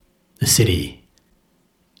city.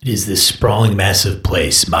 It is this sprawling, massive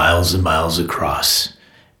place, miles and miles across.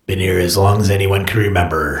 Been here as long as anyone can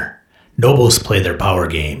remember. Nobles play their power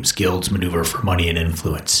games, guilds maneuver for money and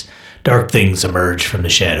influence. Dark things emerge from the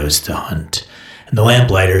shadows to hunt, and the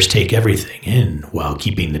lamplighters take everything in while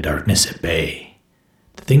keeping the darkness at bay.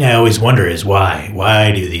 The thing I always wonder is why?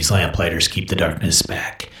 Why do these lamplighters keep the darkness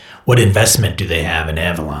back? What investment do they have in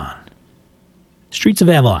Avalon? Streets of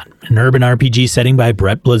Avalon, an urban RPG setting by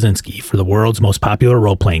Brett Blazinski for the world's most popular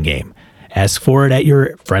role-playing game. Ask for it at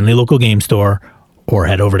your friendly local game store or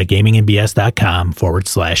head over to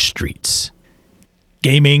gamingnbs.com/streets.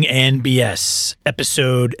 Gaming and BS,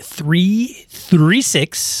 episode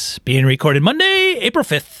 336, being recorded Monday, April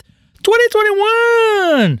 5th,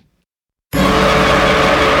 2021.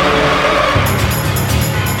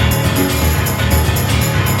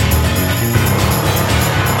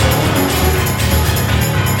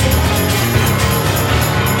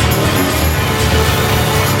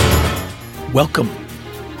 Welcome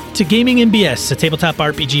to Gaming and BS, a tabletop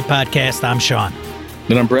RPG podcast. I'm Sean.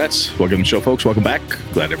 And I'm Brett. Welcome to the show, folks. Welcome back.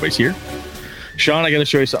 Glad everybody's here. Sean, I got to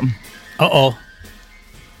show you something. Uh-oh.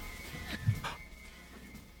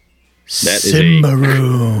 That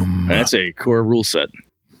Simbaroom. That's a core rule set.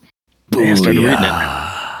 I started reading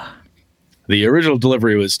it. The original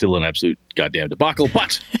delivery was still an absolute goddamn debacle,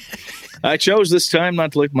 but I chose this time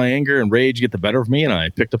not to let my anger and rage get the better of me, and I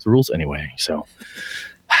picked up the rules anyway. So,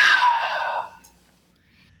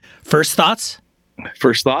 First thoughts?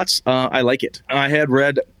 I like it. I had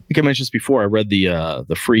read, I think I mentioned this before, I read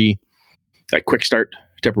the free quick start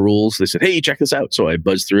type of rules. They said, hey, check this out. So I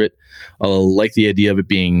buzzed through it. I like the idea of it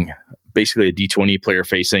being basically a D20 player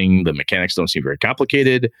facing. The mechanics don't seem very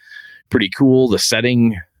complicated. Pretty cool. The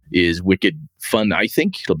setting is wicked fun, I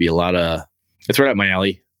think. It'll be it's right up my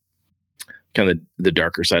alley. Kind of the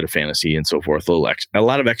darker side of fantasy and so forth. A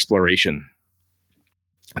lot of exploration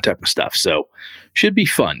type of stuff. So should be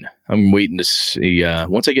fun. I'm waiting to see,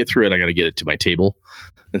 once I get through it, I got to get it to my table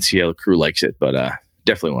and see how the crew likes it, but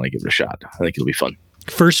definitely want to give it a shot. I think it'll be fun.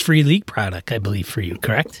 First free league product, I believe, for you,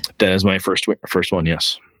 correct? That is my first one,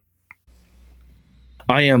 yes.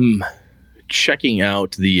 I am checking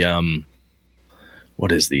out the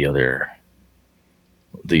what is the other,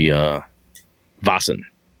 the Vaesen.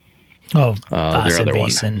 Oh, their other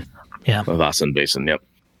Basin. one. Yeah. Vaesen Basin, yep.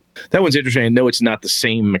 That one's interesting. I know it's not the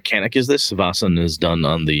same mechanic as this. Vaesen is done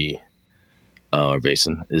on the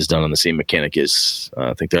Basin is done on the same mechanic as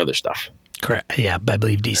I think the other stuff. Correct. Yeah, I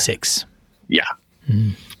believe D6. Yeah.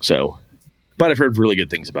 Mm. So, but I've heard really good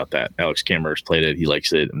things about that. Alex Kammer's played it. He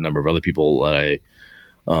likes it. A number of other people I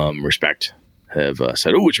respect have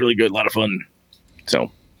said, oh, it's really good. A lot of fun.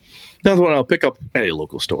 So that's one I'll pick up at a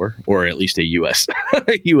local store or at least a US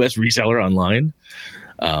reseller online.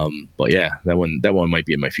 But yeah, that one might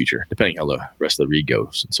be in my future, depending how the rest of the read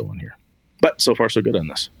goes and so on here. But so far, so good on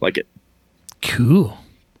this. Like it. Cool.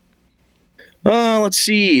 Let's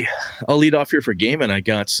see. I'll lead off here for gaming. I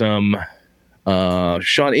got some,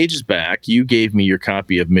 Sean, ages back, you gave me your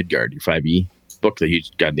copy of Midgard, your 5e book, the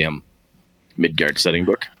huge goddamn Midgard setting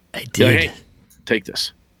book. I did. Hey, take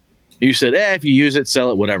this. You said, if you use it,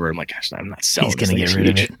 sell it, whatever. I'm like, gosh, I'm not selling this. He's going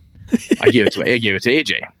to get rid of it. I gave it to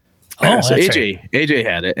AJ. So AJ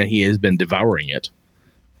had it, and he has been devouring it.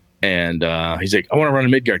 And he's like, I want to run a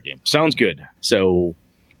Midgard game. Sounds good. So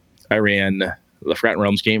I ran the Forgotten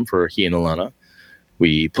Realms game for he and Alana.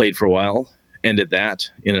 We played for a while, ended that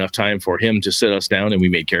in enough time for him to sit us down, and we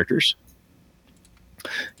made characters.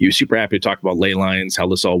 He was super happy to talk about ley lines, how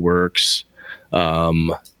this all works,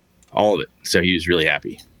 all of it. So he was really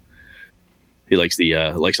happy. He likes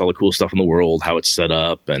likes all the cool stuff in the world, how it's set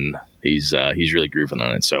up, and he's really grooving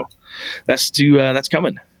on it. So that's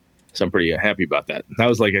coming. So I'm pretty happy about that. I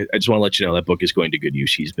was like, I just want to let you know that book is going to good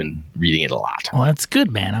use. He's been reading it a lot. Well, that's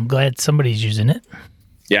good, man. I'm glad somebody's using it.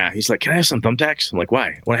 Yeah, he's like, can I have some thumbtacks? I'm like, why?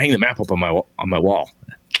 I want to hang the map up on my wall.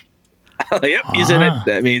 Yep, he's in it.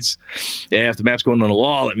 That means, if the map's going on the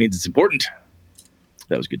wall, that means it's important.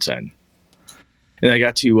 That was a good sign. And I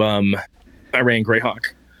got to, I ran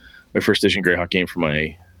Greyhawk, my first edition Greyhawk game for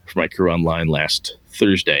my crew online last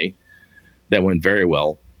Thursday. That went very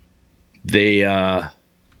well. They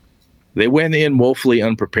went in woefully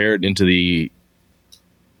unprepared into the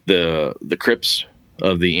crypts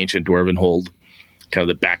of the ancient dwarven hold, kind of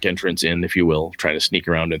the back entrance in, if you will, trying to sneak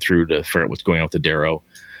around and through to figure out what's going on with the Darrow.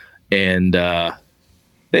 And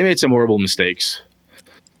they made some horrible mistakes.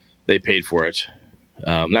 They paid for it.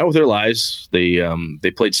 Not with their lives. They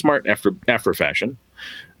played smart after fashion.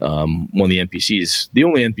 One of the NPCs, the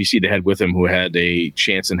only NPC they had with him who had a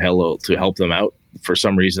chance in hell to help them out, for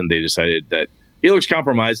some reason they decided that he looks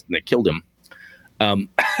compromised and they killed him.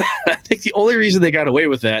 I think the only reason they got away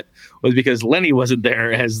with that was because Lenny wasn't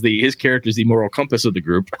there as his character is the moral compass of the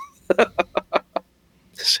group.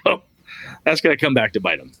 So that's going to come back to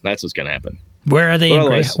bite them. That's what's going to happen. Where are they?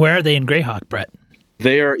 Where are they in Greyhawk, Brett?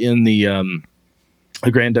 They are in the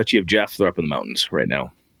Grand Duchy of Jeff. They're up in the mountains right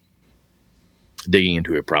now, digging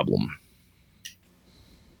into a problem.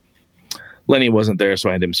 Lenny wasn't there, so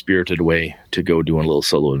I had him spirited away to go do a little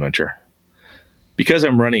solo adventure. Because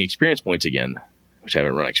I'm running experience points again, which I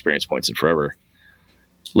haven't run experience points in forever.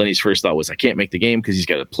 Lenny's first thought was, I can't make the game because he's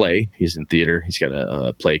got to play. He's in theater. He's got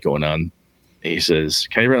a play going on. And he says,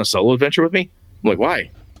 can you run a solo adventure with me? I'm like,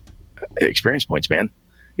 why? Experience points, man.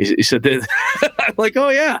 He said that. I'm like, oh,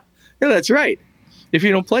 yeah. Yeah, that's right. If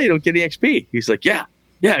you don't play, you don't get any XP. He's like, yeah,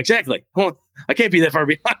 exactly. Well, I can't be that far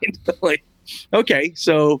behind. Like, okay,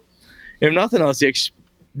 so if nothing else,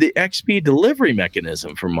 the XP delivery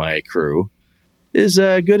mechanism for my crew is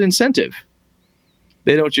a good incentive.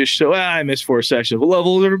 They don't just show, I missed 4 sessions. What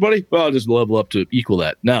level is everybody? Well, I'll just level up to equal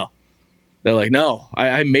that. No. They're like, no,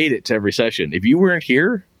 I made it to every session. If you weren't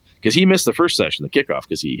here, because he missed the first session, the kickoff,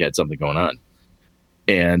 because he had something going on.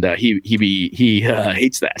 And he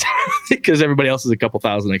hates that because everybody else is a couple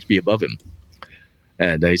thousand XP above him.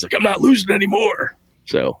 And he's like, I'm not losing anymore.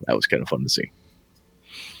 So that was kind of fun to see.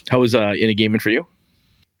 How was any gaming for you?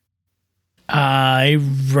 I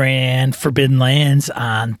ran Forbidden Lands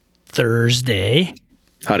on Thursday.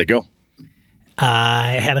 How'd it go?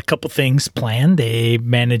 I had a couple things planned. They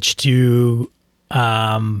managed to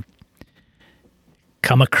come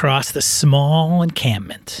across the small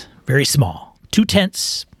encampment. Very small. 2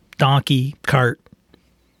 tents, donkey, cart.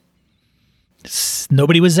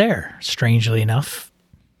 Nobody was there, strangely enough.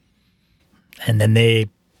 And then they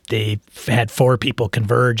had 4 people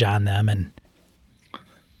converge on them, and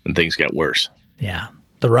things got worse. Yeah.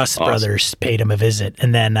 The Rust brothers paid him a visit.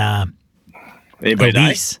 And then anybody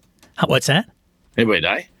Elise, die? What's that? Anybody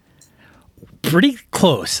die? Pretty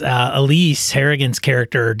close. Elise, Harrigan's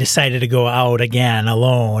character, decided to go out again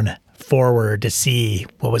alone forward to see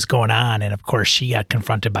what was going on. And, of course, she got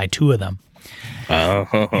confronted by 2 of them.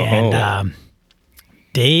 And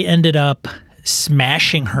they ended up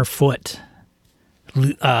smashing her foot,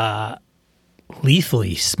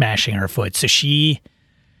 lethally smashing her foot. So she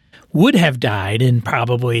would have died in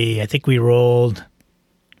probably, I think we rolled,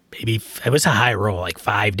 maybe, it was a high roll, like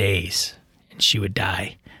 5 days, and she would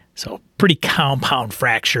die. So pretty compound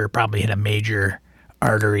fracture, probably hit a major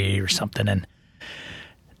artery or something. And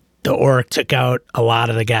the orc took out a lot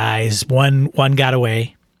of the guys. One got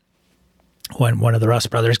away. One of the Rust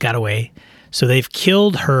brothers got away. So they've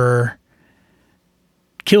killed her.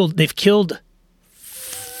 They've killed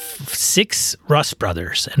 6 Rust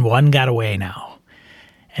brothers, and 1 got away now.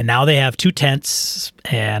 And now they have 2 tents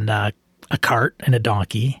and a cart and a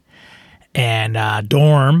donkey. And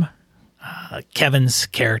Dorm, Kevin's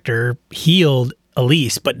character, healed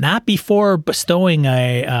Elise, but not before bestowing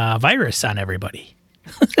a virus on everybody.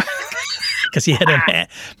 Because he had a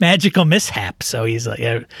magical mishap. So he's like,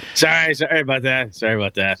 sorry about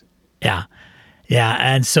that. Yeah.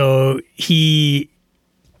 And so she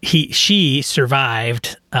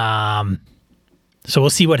survived. So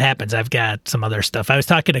we'll see what happens. I've got some other stuff. I was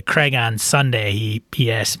talking to Craig on Sunday.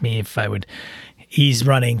 He asked me if I would. He's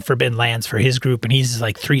running Forbidden Lands for his group, and he's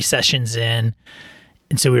like 3 sessions in.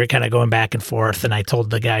 And so we were kind of going back and forth. And I told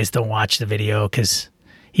the guys, don't watch the video, because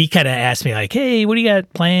he kind of asked me like, "Hey, what do you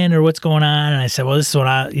got planned, or what's going on?" And I said, "Well, this is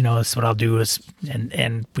what this is what I'll do."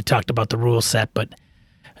 And we talked about the rule set, but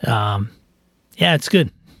yeah, it's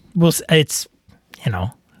good. It's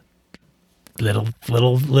little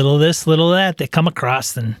this, little that they come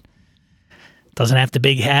across, and doesn't have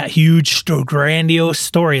the huge,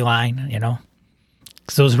 grandiose storyline,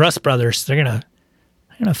 Because those Rust brothers, they're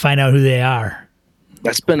gonna find out who they are.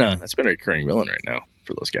 That's been a recurring villain right now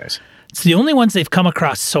for those guys. It's the only ones they've come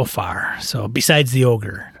across so far. So besides the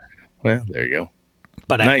ogre. Well, there you go.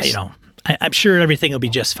 But nice. I'm sure everything will be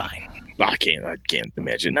just fine. I can't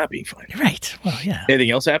imagine not being fine. Right. Well, yeah.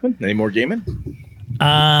 Anything else happen? Any more gaming?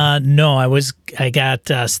 No, I got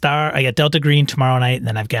Delta Green tomorrow night, and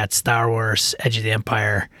then I've got Star Wars Edge of the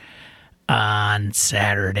Empire on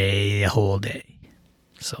Saturday, the whole day.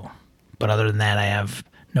 So, but other than that, I have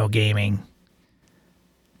no gaming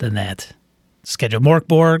than that. Scheduled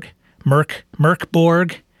Merkborg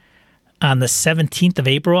on the 17th of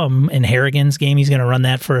April. I'm in Harrigan's game. He's going to run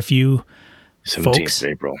that for a few 17th folks. Of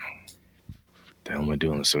April. What the hell am I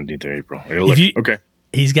doing on the 17th of April? Okay.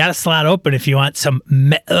 He's got a slot open if you want some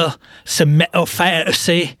metal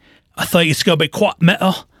fantasy. I think it's going to be quite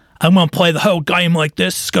metal. I'm going to play the whole game like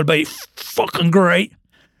this. It's going to be fucking great.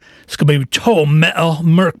 It's going to be total metal,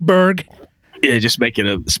 Merkborg. Yeah, just make it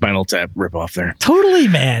a Spinal Tap ripoff there. Totally,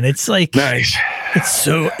 man. It's like nice.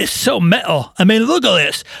 It's so metal. I mean, look at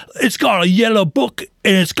this. It's got a yellow book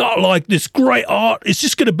and it's got like this great art. It's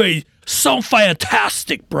just gonna be so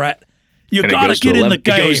fantastic, Brett. You gotta get in the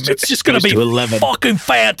game. It's just gonna be fucking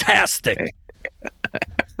fantastic.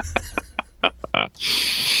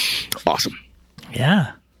 Awesome.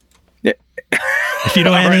 Yeah. If you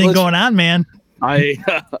don't have anything going on, man. I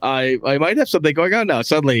might have something going on now.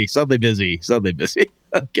 Suddenly busy.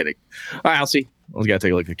 I'm kidding. All right, I'll see. I gotta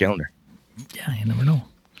take a look at the calendar. Yeah, you never know.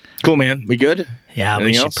 Cool, man. We good? Yeah, anything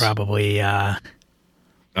we should else? Probably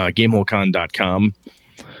GameholeCon.com.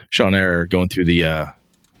 Sean and I are going through the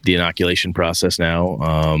inoculation process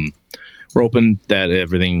now. We're hoping that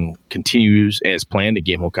everything continues as planned, and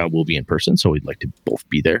GameholeCon will be in person, so we'd like to both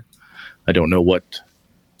be there. I don't know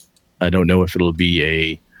if it'll be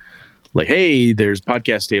a like, hey, there's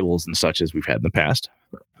podcast tables and such as we've had in the past.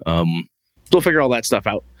 So we'll figure all that stuff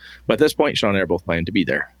out. But at this point, Sean and I are both planning to be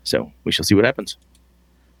there. So we shall see what happens.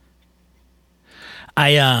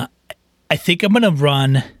 I think I'm going to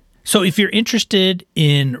run. So if you're interested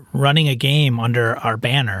in running a game under our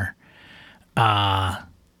banner,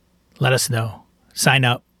 let us know. Sign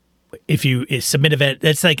up. If you submit event,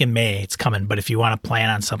 that's like in May, it's coming. But if you want to plan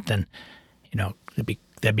on something,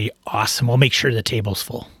 that'd be awesome. We'll make sure the table's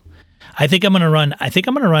full. I think I'm gonna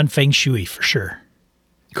run Feng Shui for sure.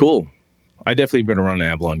 Cool. I definitely going to run an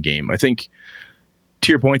Avalon game. I think,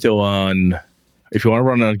 to your point though, on if you want to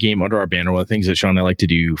run a game under our banner, one of the things that Sean and I like to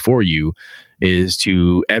do for you is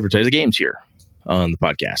to advertise the games here on the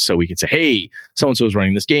podcast. So we can say, hey, so-and-so is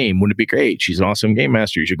running this game. Wouldn't it be great? She's an awesome game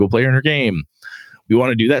master. You should go play her in her game. We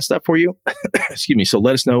want to do that stuff for you. Excuse me. So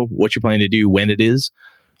let us know what you're planning to do, when it is,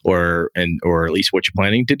 or at least what you're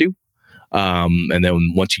planning to do. And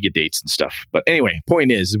then once you get dates and stuff. But anyway,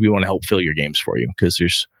 point is we want to help fill your games for you, because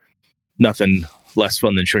there's nothing less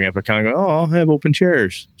fun than showing up at con and go, oh, I'll have open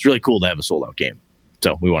chairs. It's really cool to have a sold out game.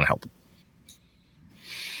 So we want to help.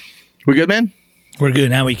 We good, man? We're good.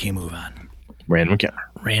 Now we can move on.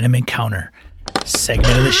 Random Encounter.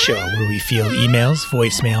 Segment of the show where we field emails,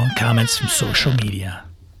 voicemail, and comments from social media.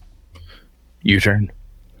 Your turn.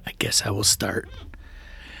 I guess I will start.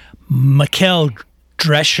 Mikkel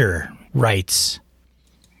Drescher writes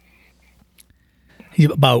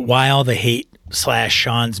about why all the hate /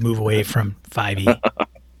 Sean's move away from 5e.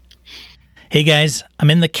 Hey guys, I'm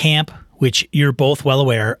in the camp, which you're both well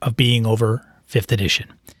aware of being over 5th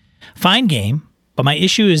edition. Fine game, but my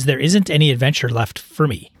issue is there isn't any adventure left for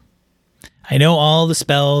me. I know all the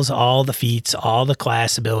spells, all the feats, all the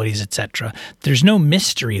class abilities, etc. There's no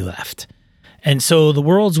mystery left. And so the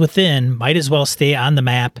worlds within might as well stay on the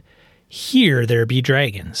map. Here there be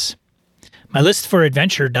dragons. My list for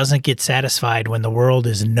adventure doesn't get satisfied when the world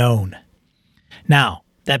is known. Now,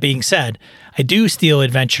 that being said, I do steal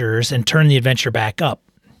adventurers and turn the adventure back up.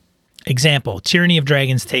 Example, Tyranny of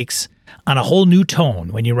Dragons takes on a whole new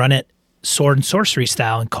tone when you run it sword and sorcery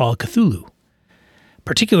style in Call of Cthulhu,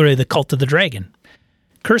 particularly the Cult of the Dragon.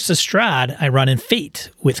 Curse of Strahd I run in Fate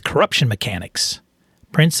with corruption mechanics.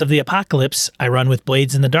 Prince of the Apocalypse I run with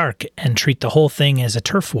Blades in the Dark and treat the whole thing as a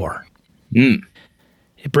turf war.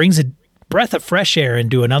 It brings a breath of fresh air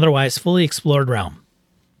into an otherwise fully explored realm.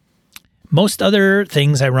 Most other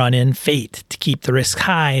things I run in Fate to keep the risk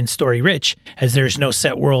high and story rich, as there's no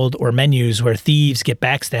set world or menus where thieves get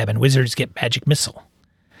backstab and wizards get magic missile.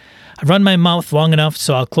 I've run my mouth long enough,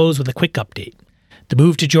 so I'll close with a quick update. The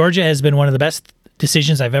move to Georgia has been one of the best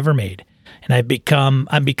decisions I've ever made, and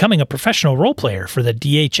I'm becoming a professional role player for the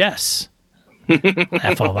DHS.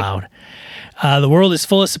 Laugh out loud. The world is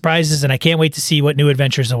full of surprises, and I can't wait to see what new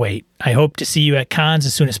adventures await. I hope to see you at cons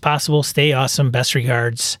as soon as possible. Stay awesome. Best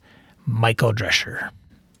regards, Michael Drescher.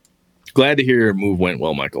 Glad to hear your move went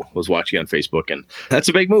well, Michael. Was watching on Facebook, and that's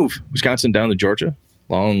a big move. Wisconsin down to Georgia.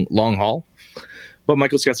 Long haul. But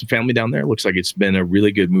Michael's got some family down there. Looks like it's been a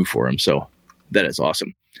really good move for him. So that is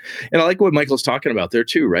awesome. And I like what Michael's talking about there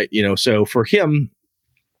too, right? So for him,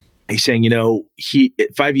 he's saying,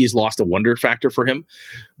 5e has lost a wonder factor for him,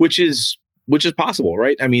 which is possible,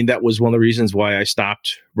 right? I mean, that was one of the reasons why I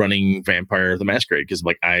stopped running Vampire the Masquerade, because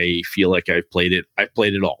I feel like I've played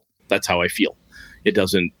it all. That's how I feel. It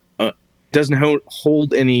doesn't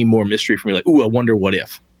hold any more mystery for me. Like, ooh, I wonder what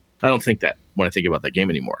if. I don't think that when I think about that game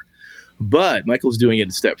anymore. But Michael's doing it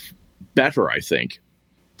a step better, I think,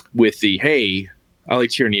 with the, hey, I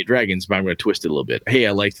like Tyranny of Dragons, but I'm going to twist it a little bit. Hey,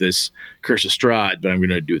 I like this Curse of Strahd, but I'm going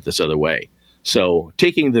to do it this other way. So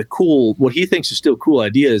taking the cool, what he thinks is still cool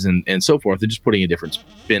ideas and so forth, and just putting a different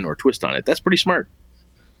spin or twist on it. That's pretty smart.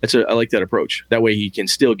 I like that approach. That way he can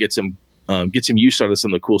still get some gets him used out of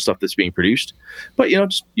some of the cool stuff that's being produced. But,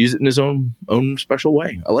 just use it in his own special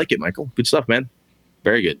way. I like it, Michael. Good stuff, man.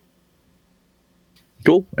 Very good.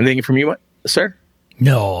 Cool. Anything from you, sir?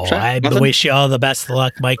 No, I wish you all the best of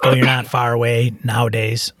luck, Michael. You're not far away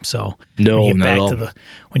nowadays. So no, not at all.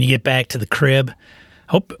 When you get back to the crib,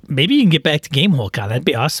 hope maybe you can get back to GameholeCon. That'd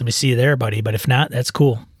be awesome to see you there, buddy. But if not, that's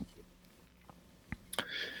cool.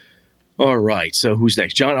 All right. So who's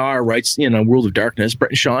next? John R. writes on World of Darkness. Brett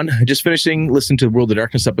and Sean, just finishing listening to the World of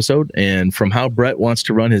Darkness episode, and from how Brett wants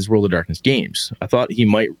to run his World of Darkness games, I thought he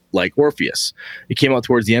might like Orpheus. It came out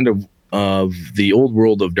towards the end of the old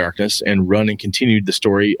World of Darkness and run and continued the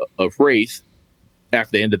story of Wraith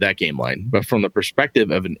after the end of that game line. But from the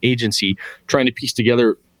perspective of an agency trying to piece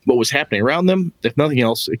together what was happening around them, if nothing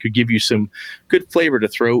else, it could give you some good flavor to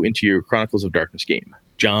throw into your Chronicles of Darkness game.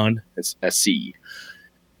 John SC.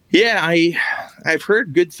 Yeah, I've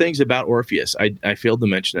heard good things about Orpheus. I failed to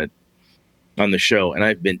mention it on the show, and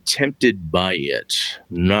I've been tempted by it.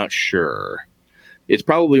 Not sure. It's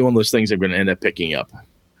probably one of those things I'm going to end up picking up,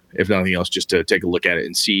 if nothing else, just to take a look at it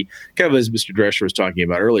and see, kind of as Mr. Drescher was talking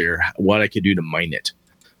about earlier, what I could do to mine it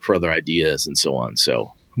for other ideas and so on.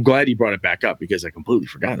 So I'm glad he brought it back up because I completely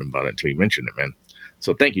forgot about it until you mentioned it, man.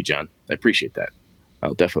 So thank you, John. I appreciate that.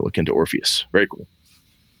 I'll definitely look into Orpheus. Very cool.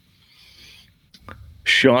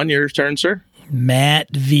 Sean, your turn, sir. Matt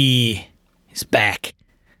V is back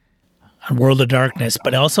on World of Darkness,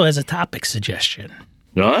 but also has a topic suggestion.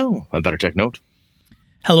 Oh, I better take note.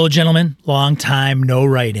 Hello, gentlemen. Long time no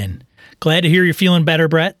write-in. Glad to hear you're feeling better,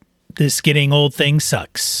 Brett. This getting old thing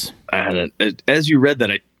sucks. As you read that,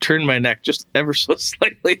 I turned my neck just ever so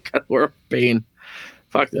slightly. Got more pain.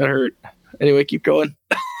 Fuck, that hurt. Anyway, keep going.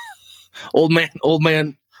 Old man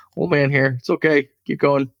here. It's okay. Keep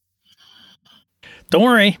going. Don't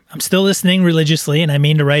worry. I'm still listening religiously, and I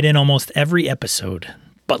mean to write in almost every episode,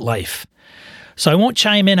 but life. So I won't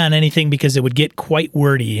chime in on anything because it would get quite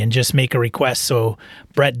wordy and just make a request so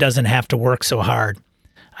Brett doesn't have to work so hard.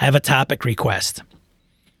 I have a topic request.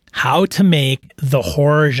 How to make the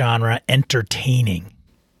horror genre entertaining.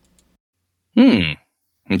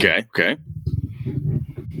 Okay.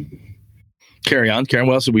 Carry on. Karen,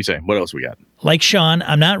 what else did we say? What else we got? Like Sean,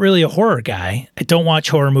 I'm not really a horror guy. I don't watch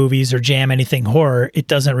horror movies or jam anything horror. It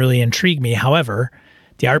doesn't really intrigue me. However,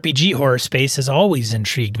 the RPG horror space has always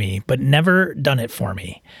intrigued me, but never done it for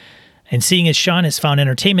me. And seeing as Sean has found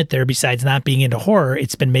entertainment there besides not being into horror,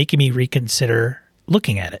 it's been making me reconsider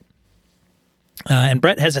looking at it. And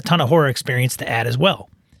Brett has a ton of horror experience to add as well.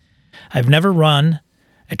 I've never run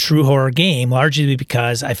a true horror game, largely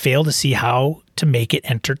because I fail to see how to make it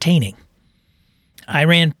entertaining. I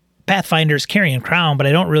ran Pathfinder's Carrion Crown, but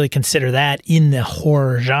I don't really consider that in the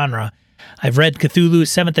horror genre. I've read Cthulhu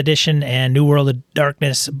 7th edition and New World of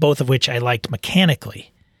Darkness, both of which I liked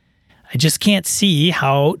mechanically. I just can't see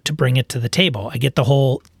how to bring it to the table. I get the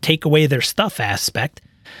whole take away their stuff aspect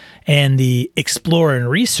and the explore and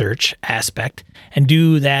research aspect and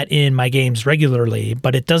do that in my games regularly,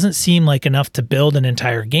 but it doesn't seem like enough to build an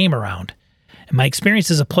entire game around. And my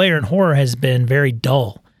experience as a player in horror has been very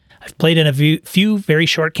dull. I've played in a few very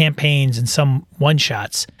short campaigns and some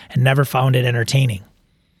one-shots and never found it entertaining.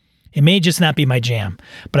 It may just not be my jam,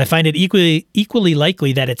 but I find it equally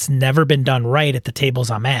likely that it's never been done right at the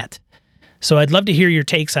tables I'm at. So I'd love to hear your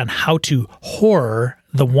takes on how to horror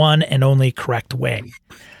the one and only correct way.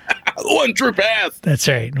 One true path. That's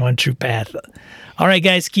right. One true path. All right,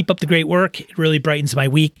 guys, keep up the great work. It really brightens my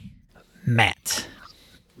week. Matt.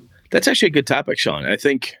 That's actually a good topic, Sean. I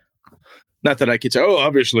think, not that I could say,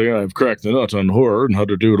 obviously I've cracked the nut on horror and how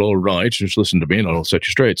to do it all right. Just listen to me and I'll set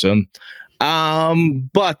you straight, son.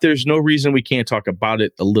 But there's no reason we can't talk about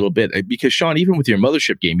it a little bit. Because, Sean, even with your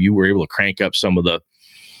Mothership game, you were able to crank up some of the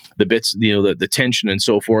bits, the tension and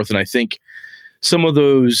so forth. And I think some of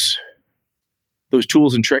those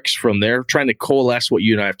tools and tricks from there, trying to coalesce what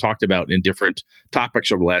you and I have talked about in different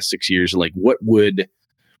topics over the last 6 years, like what would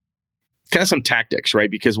kind of some tactics, right?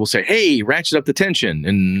 Because we'll say, hey, ratchet up the tension.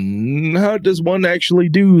 And how does one actually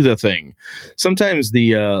do the thing? Sometimes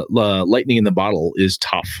the lightning in the bottle is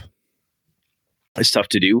tough. It's tough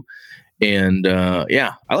to do. And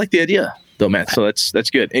I like the idea though, Matt. So that's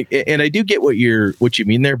good. And I do get what you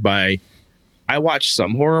mean there by, I watch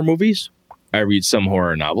some horror movies. I read some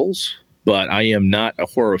horror novels, but I am not a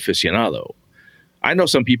horror aficionado. I know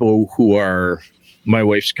some people who are, my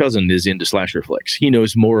wife's cousin is into slasher flicks. He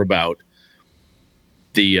knows more about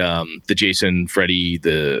the Jason, Freddy,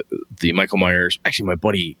 the Michael Myers. Actually, my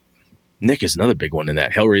buddy Nick is another big one in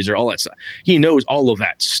that. Hellraiser, all that stuff. He knows all of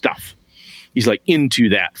that stuff. He's like into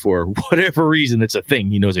that for whatever reason. It's a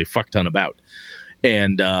thing he knows a fuck ton about,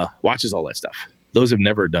 and watches all that stuff. Those have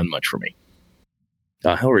never done much for me.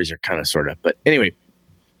 Hellraiser kind of, sort of. But anyway,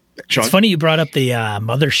 Sean? It's funny you brought up the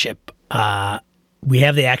Mothership. We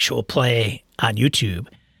have the actual play on YouTube,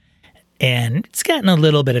 and it's gotten a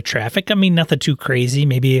little bit of traffic. I mean, nothing too crazy,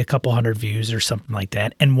 maybe a couple hundred views or something like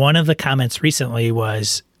that. And one of the comments recently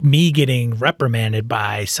was me getting reprimanded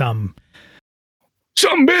by some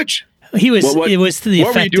bitch. He was. It was to the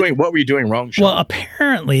effect. What were you doing wrong, Sean? Well,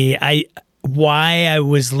 apparently, why I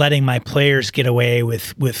was letting my players get away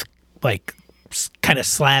with like kind of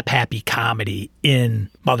slap happy comedy in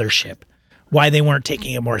Mothership. Why they weren't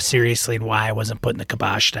taking it more seriously, and why I wasn't putting the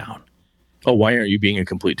kibosh down. Oh, why aren't you being a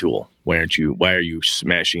complete tool? Why are you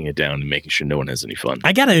smashing it down and making sure no one has any fun?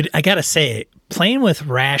 I gotta say, playing with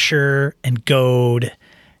Rasher and Goad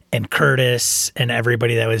and Curtis and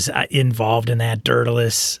everybody that was involved in that,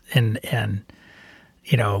 Dirtless and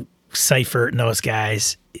Seifert and those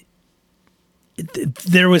guys,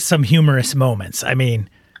 there was some humorous moments. I mean,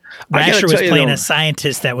 Rasher was playing a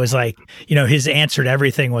scientist that was like, his answer to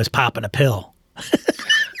everything was popping a pill.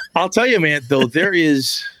 I'll tell you, man, though, there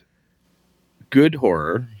is good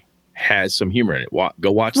horror has some humor in it.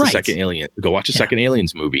 Go watch the second Alien. Go watch the second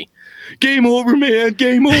Aliens movie. Game over, man.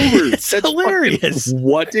 Game over. It's hilarious.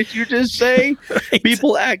 What did you just say? Right.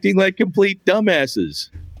 People acting like complete dumbasses.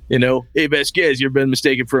 Hey, Vasquez, you ever been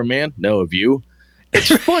mistaken for a man? No, have you? It's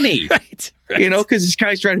funny. Right. Because this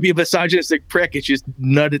guy's trying to be a misogynistic prick. It's just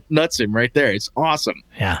nuts him right there. It's awesome.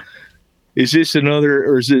 Yeah. Is this another,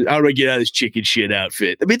 or is it, how do I get out of this chicken shit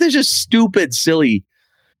outfit? I mean, they're just stupid, silly,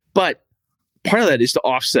 but part of that is to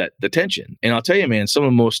offset the tension. And I'll tell you, man, some of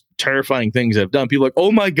the most terrifying things I've done, people are like,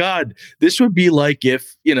 oh my God, this would be like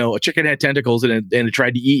if, a chicken had tentacles and it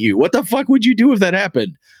tried to eat you. What the fuck would you do if that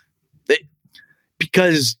happened?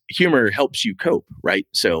 Because humor helps you cope, right?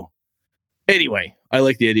 So anyway, I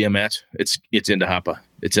like the idea, Matt. It's into Hoppa.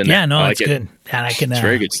 It's in yeah, no, it's good. And I can,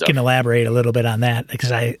 very good stuff. Can elaborate a little bit on that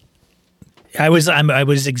because I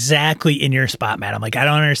was exactly in your spot, Matt. I'm like, I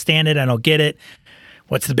don't understand it. I don't get it.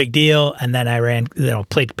 What's the big deal? And then I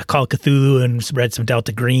played Call of Cthulhu and read some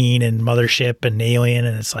Delta Green and Mothership and Alien,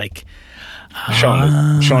 and it's like,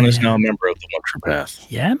 Sean is now a member of the One True Path.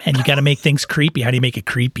 Yeah, man, you got to make things creepy. How do you make it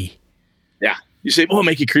creepy? Yeah, you say, "Oh,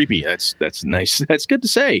 make it creepy." That's nice. That's good to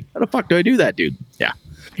say. How the fuck do I do that, dude?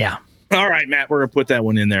 Yeah. All right, Matt, we're gonna put that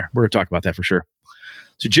one in there. We're gonna talk about that for sure.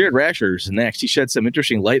 So Jared Rasher is next. He shed some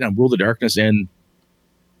interesting light on World of Darkness and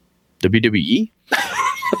WWE.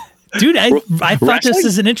 Dude, I thought this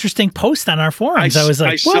is an interesting post on our forums. I was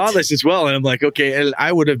like, I saw this as well, and I'm like, okay, and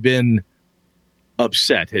I would have been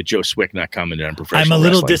upset had Joe Swick not commented on professional wrestling. I'm a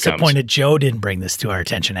little disappointed Joe didn't bring this to our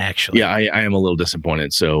attention, actually. Yeah, I am a little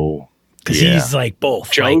disappointed. So because he's like both.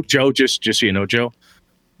 Joe, just so you know, Joe,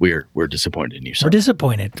 we're disappointed in you. Son. We're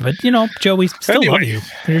disappointed, but Joe, we still love you.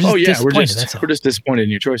 We're just disappointed in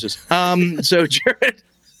your choices. So Jared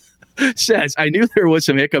says, I knew there was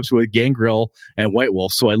some hiccups with Gangrel and White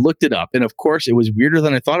Wolf, so I looked it up. And of course, it was weirder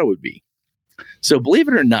than I thought it would be. So believe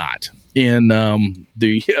it or not, in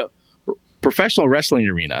the professional wrestling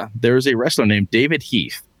arena, there is a wrestler named David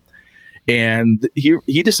Heath. And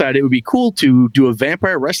he decided it would be cool to do a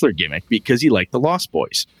vampire wrestler gimmick because he liked the Lost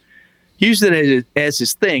Boys. He used it as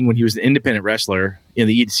his thing when he was an independent wrestler in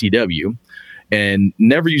the ECW and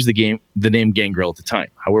never used the name Gangrel at the time.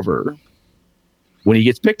 However, when he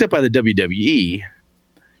gets picked up by the WWE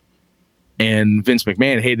and Vince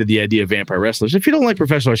McMahon hated the idea of vampire wrestlers. If you don't like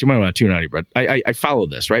professional wrestling, you might want to tune out of here, but I follow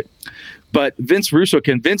this, right? But Vince Russo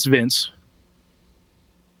convinced Vince,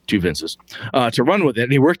 two Vinces, to run with it.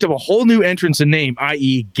 And he worked up a whole new entrance and name,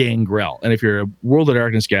 i.e. Gangrel. And if you're a World of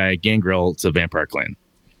Darkness guy, Gangrel, it's a vampire clan.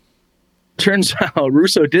 Turns out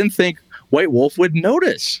Russo didn't think White Wolf would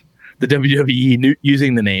notice the WWE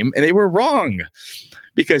using the name, and they were wrong.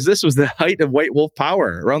 Because this was the height of White Wolf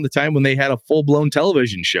power around the time when they had a full-blown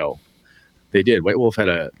television show. They did. White Wolf had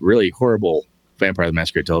a really horrible Vampire the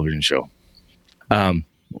Masquerade television show.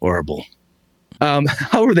 Horrible.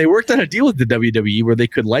 However, they worked on a deal with the WWE where they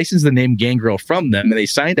could license the name Gangrel from them, and they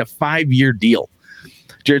signed a 5-year deal.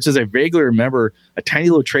 Jared says, I vaguely remember a tiny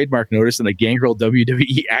little trademark notice in the Gangrel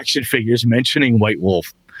WWE action figures mentioning White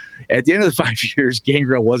Wolf. At the end of the 5 years,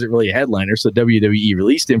 Gangrel wasn't really a headliner, so WWE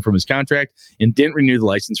released him from his contract and didn't renew the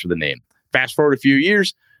license for the name. Fast forward a few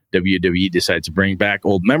years, WWE decided to bring back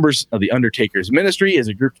old members of the Undertaker's ministry as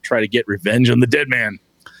a group to try to get revenge on the dead man.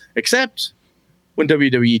 Except when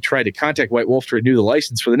WWE tried to contact White Wolf to renew the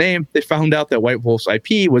license for the name, they found out that White Wolf's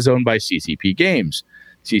IP was owned by CCP Games.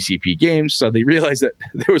 CCP Games, so they realized that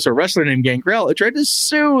there was a wrestler named Gangrel who tried to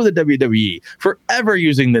sue the WWE for ever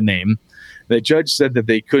using the name. The judge said that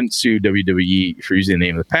they couldn't sue WWE for using the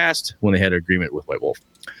name in the past when they had an agreement with White Wolf.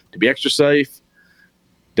 To be extra safe,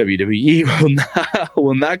 WWE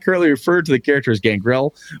will not currently refer to the character as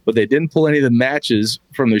Gangrel, but they didn't pull any of the matches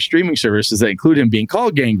from their streaming services that include him being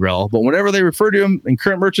called Gangrel. But whenever they refer to him in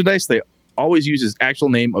current merchandise, they always use his actual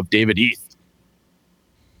name of David Heath.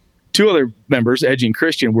 Two other members, Edge and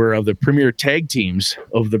Christian, were of the premier tag teams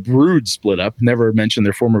of the Brood split up, never mentioned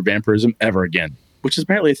their former vampirism ever again, which is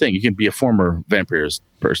apparently a thing. You can be a former vampires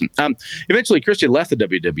person. Eventually, Christian left the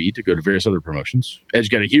WWE to go to various other promotions. Edge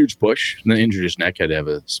got a huge push, and then injured his neck, had to have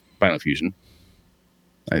a spinal fusion.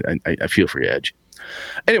 I feel for you, Edge.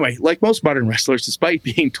 Anyway, like most modern wrestlers, despite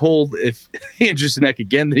being told if he injures his neck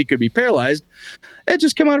again that he could be paralyzed, Edge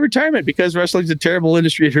just come out of retirement because wrestling's a terrible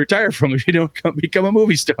industry to retire from if you don't become a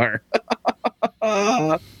movie star.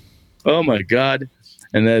 Oh my God.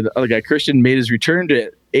 And then the other guy, Christian, made his return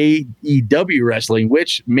to AEW wrestling,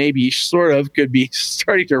 which maybe sort of could be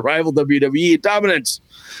starting to rival WWE dominance.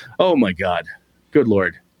 Oh my God. Good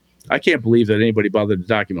Lord. I can't believe that anybody bothered to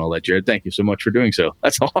document all that, Jared. Thank you so much for doing so.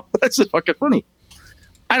 That's all. That's just fucking funny.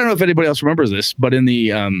 I don't know if anybody else remembers this, but in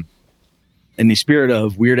the spirit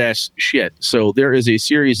of weird ass shit, so there is a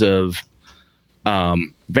series of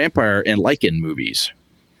vampire and lichen movies,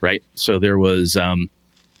 right? So there was now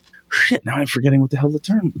I'm forgetting what the hell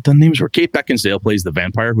the names were. Kate Beckinsale plays the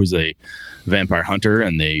vampire, who's a vampire hunter,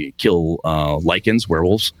 and they kill lichens,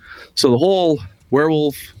 werewolves. So the whole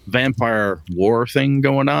werewolf vampire war thing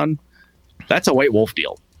going on, that's a White Wolf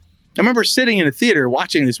deal. I remember sitting in a theater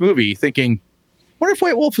watching this movie thinking, what if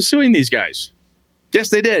White Wolf is suing these guys? Yes,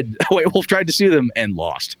 they did. White Wolf tried to sue them and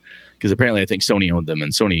lost, because apparently I think Sony owned them,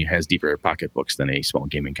 and Sony has deeper pocketbooks than a small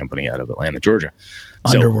gaming company out of Atlanta, Georgia.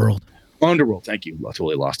 Underworld. Thank you. I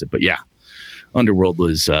totally lost it, but yeah, Underworld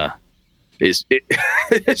was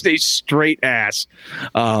it's a straight ass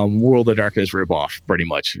World of Darkness ripoff, pretty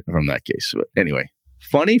much, from that case. But anyway,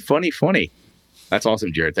 funny. That's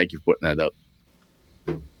awesome, Jared. Thank you for putting that up.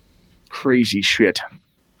 Crazy shit.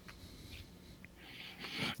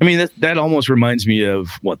 I mean, that almost reminds me of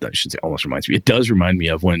what I should say. Almost reminds me. It does remind me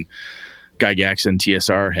of when Gygax and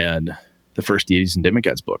TSR had the first Deities and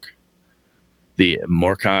Demigods book. The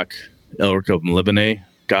Morkok, Elric of Melibene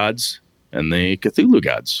gods and the Cthulhu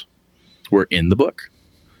gods were in the book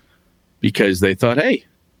because they thought, hey,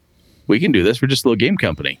 we can do this. We're just a little game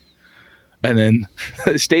company. And then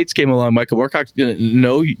the States came along. Michael Moorcock,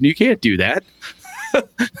 no, you can't do that.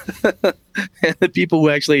 And the people who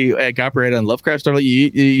actually copyright on Lovecraft are like,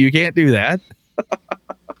 you can't do that.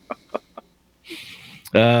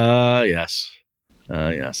 Yes.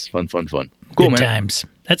 Fun. Cool, good man. Times.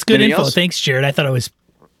 That's good Anything info. else? Thanks, Jared. I thought it was.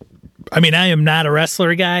 I mean, I am not a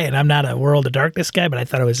wrestler guy, and I'm not a World of Darkness guy, but I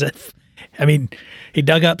thought it was. He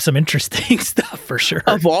dug up some interesting stuff for sure.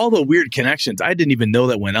 Of all the weird connections, I didn't even know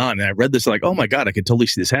that went on. And I read this like, oh my God, I could totally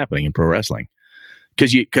see this happening in pro wrestling.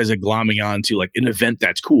 Because of glomming on to like an event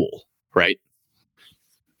that's cool, right?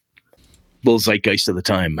 Little zeitgeist of the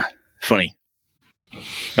time. Funny.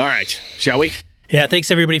 All right, shall we? Yeah, thanks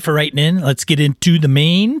everybody for writing in. Let's get into the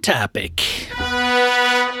main topic.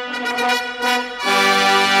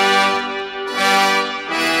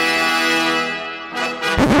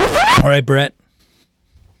 All right, Brett.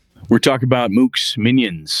 We're talking about Mook's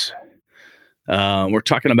Minions. We're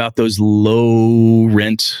talking about those low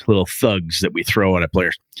rent little thugs that we throw at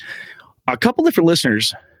players. A couple different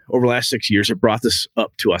listeners over the last 6 years have brought this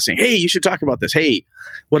up to us saying, hey, you should talk about this. Hey,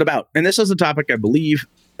 what about? And this is a topic I believe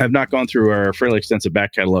I've not gone through our fairly extensive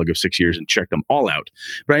back catalog of 6 years and checked them all out.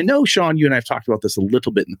 But I know, Sean, you and I have talked about this a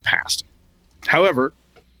little bit in the past. However,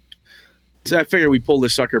 so I figure we pull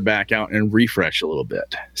this sucker back out and refresh a little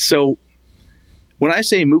bit. So when I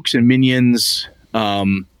say Mooks and Minions,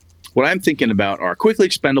 what I'm thinking about are quickly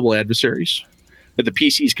expendable adversaries that the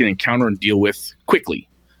PCs can encounter and deal with quickly.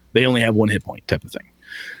 They only have one hit point type of thing.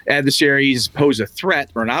 Adversaries pose a threat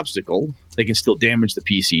or an obstacle. They can still damage the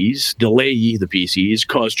PCs, delay the PCs,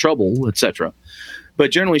 cause trouble, etc. But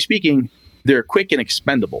generally speaking, they're quick and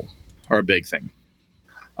expendable are a big thing.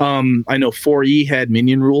 I know 4E had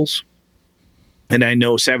minion rules. And I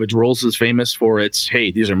know Savage Worlds is famous for its,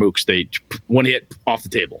 hey, these are mooks. They one hit off the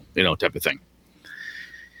table, type of thing.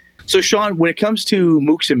 So, Sean, when it comes to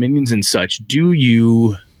mooks and minions and such, do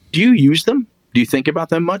you use them? Do you think about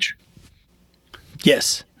them much?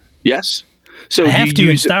 Yes. Yes? So I have to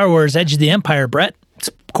in Star Wars Edge of the Empire, Brett. It's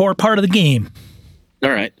a core part of the game.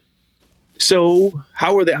 All right. So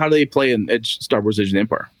how do they play in Star Wars Edge of the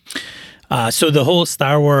Empire? So the whole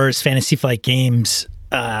Star Wars Fantasy Flight Games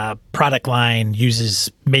product line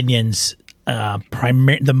uses minions.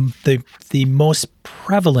 The most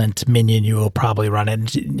prevalent minion you will probably run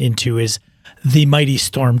into is the Mighty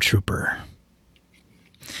Stormtrooper.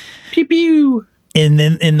 Pew pew. And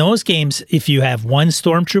then in those games, if you have one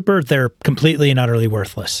stormtrooper, they're completely and utterly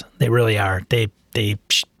worthless. They really are. They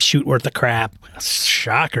shoot worth the crap.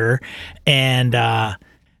 Shocker. And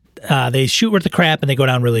they shoot worth the crap and they go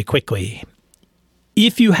down really quickly.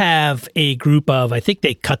 If you have a group of, I think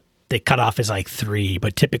they cut off as like 3,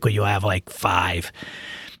 but typically you'll have like 5.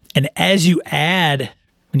 And as you add,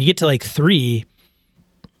 when you get to like 3,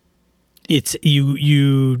 it's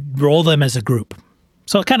you roll them as a group.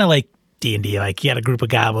 So kind of like D&D, like you got a group of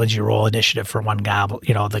goblins, you roll initiative for one goblin,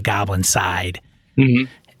 the goblin side. Mm-hmm.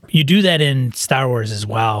 You do that in Star Wars as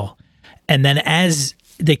well. And then as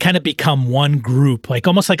they kind of become one group, like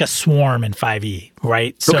almost like a swarm in 5e,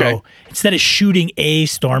 right? So instead of shooting a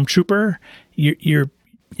stormtrooper, you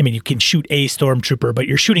can shoot a stormtrooper, but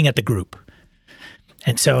you're shooting at the group.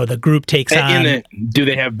 And so the group takes on... do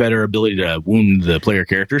they have better ability to wound the player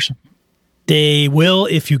characters? They will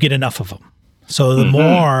if you get enough of them. So the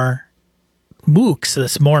more mooks,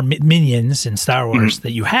 the more minions in Star Wars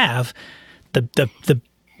that you have,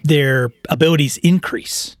 their abilities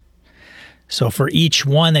increase. So for each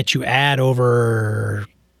one that you add over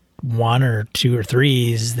 1 or 2 or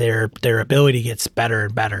 3s, their ability gets better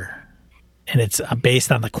and better. And it's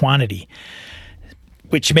based on the quantity,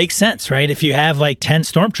 which makes sense, right? If you have like 10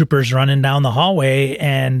 stormtroopers running down the hallway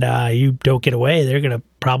and you don't get away, they're going to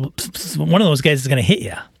one of those guys is going to hit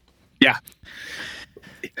you. Yeah.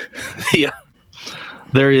 Yeah.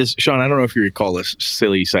 There is, Sean, I don't know if you recall this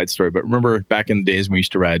silly side story, but remember back in the days when we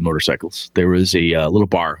used to ride motorcycles, there was a little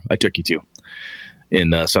bar I took you to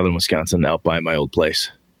in southern Wisconsin out by my old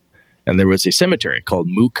place. And there was a cemetery called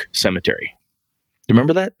Mook Cemetery. Do you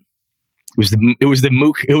remember that?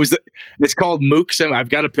 It's called Mook Cemetery. I've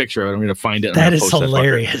got a picture of it. I'm going to find it. That is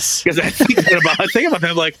hilarious. Because I think about that.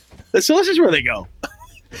 I'm like, so this is where they go.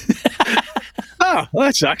 Oh, well,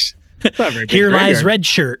 that sucks. Here lies red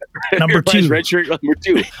shirt number 2. Red shirt number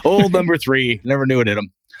 2. Old number 3. Never knew it hit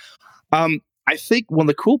him. I think one of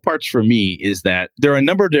the cool parts for me is that there are a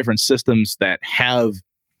number of different systems that have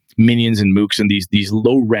minions and mooks and these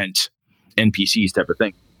low rent NPCs type of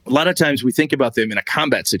thing. A lot of times we think about them in a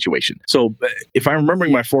combat situation. So if I'm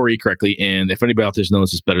remembering my 4E correctly, and if anybody out there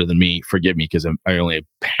knows this better than me, forgive me because I only have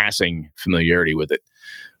passing familiarity with it.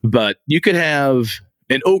 But you could have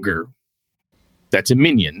an ogre that's a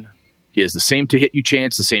minion. He has the same to hit you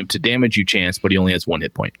chance, the same to damage you chance, but he only has 1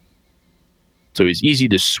 hit point. So he's easy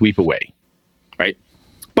to sweep away, right?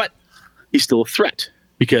 But he's still a threat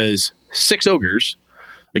because 6 ogres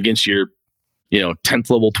against your 10th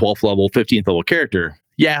level, 12th level, 15th level character,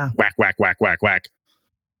 yeah, whack, whack, whack, whack, whack.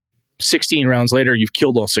 16 rounds later, you've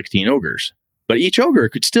killed all 16 ogres. But each ogre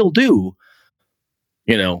could still do,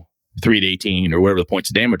 3 to 18 or whatever the points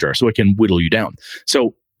of damage are, so it can whittle you down.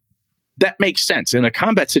 So that makes sense. In a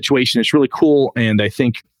combat situation, it's really cool, and I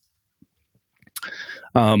think,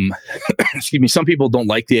 excuse me, some people don't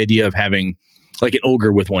like the idea of having like an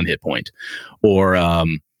ogre with 1 hit point, or,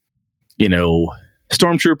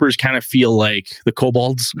 stormtroopers kind of feel like the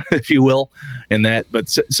kobolds, if you will, and that. But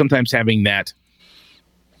sometimes having that,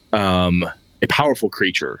 a powerful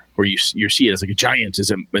creature, where you see it as like a giant, as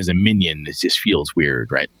a minion, it just feels weird,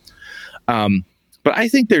 right? But I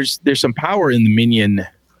think there's some power in the minion,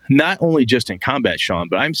 not only just in combat, Sean,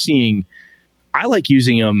 but I like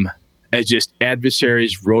using them as just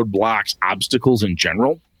adversaries, roadblocks, obstacles in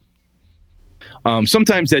general.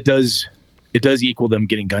 Sometimes it does equal them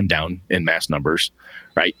getting gunned down in mass numbers,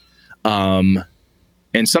 right? And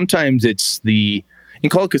sometimes it's in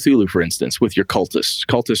Call of Cthulhu, for instance, with your cultists.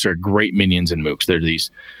 Cultists are great minions and mooks. They're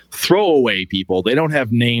these throwaway people. They don't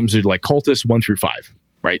have names. They're like cultists 1 through 5,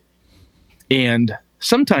 right? And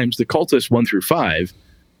sometimes the cultists 1 through 5,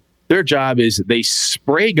 their job is they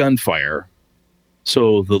spray gunfire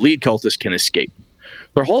so the lead cultist can escape.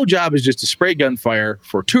 Their whole job is just to spray gunfire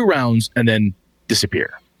for 2 rounds and then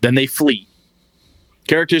disappear. Then they flee.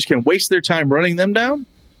 Characters can waste their time running them down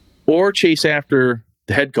or chase after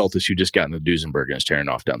the head cultist who just got into Duesenberg and is tearing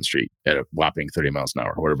off down the street at a whopping 30 miles an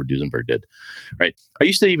hour, or whatever Duesenberg did, right? I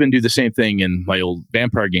used to even do the same thing in my old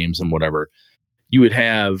vampire games and whatever. You would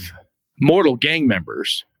have mortal gang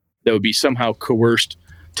members that would be somehow coerced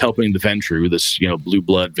to helping the Ventrue, this, blue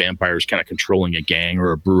blood vampires kind of controlling a gang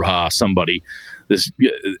or a Brujah, somebody.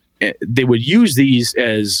 They would use these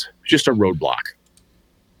as just a roadblock.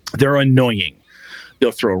 They're annoying.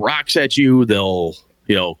 They'll throw rocks at you. They'll,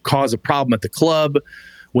 cause a problem at the club.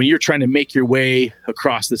 When you're trying to make your way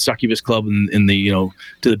across the Succubus Club in the,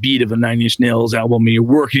 to the beat of a Nine Inch Nails album, and you're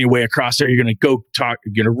working your way across there, you're going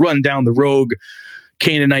to run down the rogue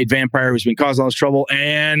Canaanite vampire who's been causing all this trouble,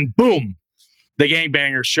 and boom, the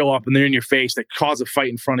gangbangers show up and they're in your face. They cause a fight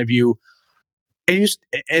in front of you.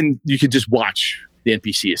 and you can just watch the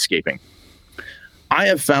NPC escaping. I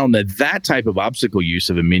have found that type of obstacle use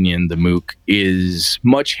of a minion, the Mook, is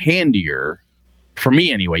much handier for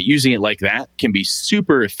me anyway. Using it like that can be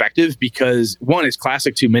super effective because, one, it's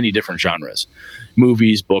classic to many different genres,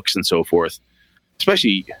 movies, books, and so forth.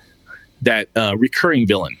 Especially that recurring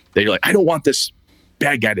villain that you're like, I don't want this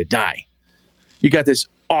bad guy to die. You got this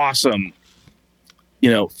awesome,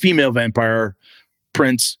 female vampire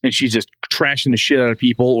prince, and she's just trashing the shit out of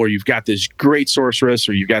people, or you've got this great sorceress,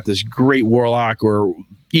 or you've got this great warlock or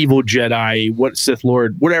evil Jedi, Sith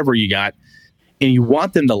Lord, whatever you got, and you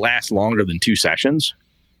want them to last longer than 2 sessions,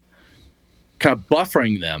 kind of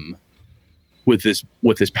buffering them with this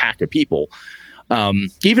pack of people.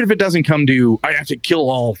 Even if it doesn't come to, I have to kill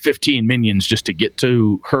all 15 minions just to get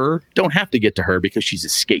to her, don't have to get to her because she's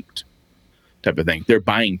escaped, type of thing. They're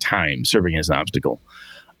buying time, serving as an obstacle.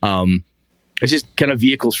 It's just kind of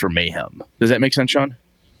vehicles for mayhem. Does that make sense, Sean?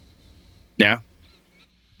 Yeah.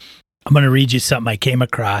 I'm going to read you something I came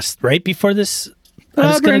across right before this. I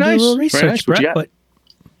was going to do a little research, Brett. But,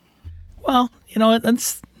 well,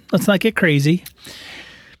 let's not get crazy.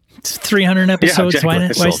 It's 300 episodes. Yeah,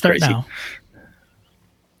 exactly. Why start now?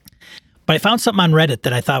 But I found something on Reddit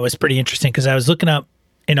that I thought was pretty interesting because I was looking up,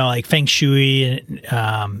 like Feng Shui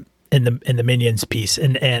and in the Minions piece,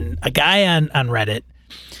 and a guy on Reddit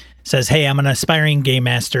says, "Hey, I'm an aspiring game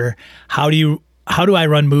master. How do I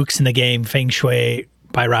run mooks in the game Feng Shui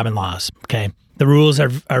by Robin Laws?" Okay, the rules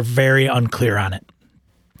are very unclear on it.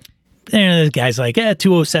 And the guy's like,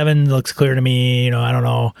 207 looks clear to me. I don't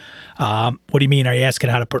know. What do you mean? Are you asking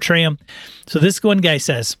how to portray them? So this one guy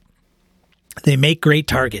says, they make great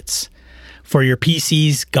targets for your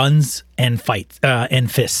PCs, guns, and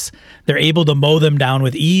fists. They're able to mow them down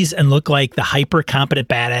with ease and look like the hyper-competent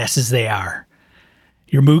badasses they are.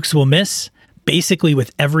 Your mooks will miss basically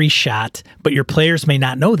with every shot, but your players may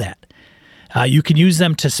not know that. You can use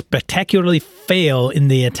them to spectacularly fail in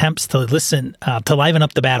the attempts to liven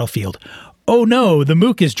up the battlefield. Oh no, the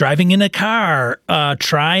mook is driving in a car,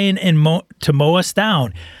 trying to mow us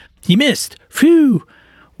down. He missed. Phew.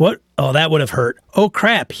 What? Oh, that would have hurt. Oh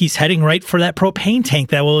crap, he's heading right for that propane tank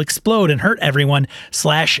that will explode and hurt everyone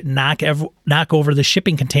 / knock over the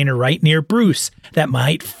shipping container right near Bruce that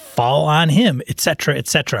might fall on him, etc.,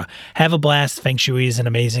 etc. Have a blast. Feng Shui is an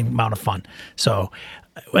amazing amount of fun. So,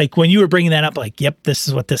 like when you were bringing that up, like, yep, this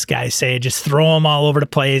is what this guy's saying. Just throw them all over the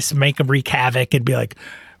place, make them wreak havoc, and be like,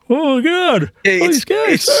 oh god, these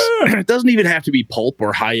guys. It doesn't even have to be pulp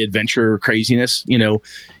or high adventure craziness.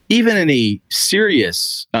 Even in a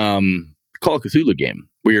serious Call of Cthulhu game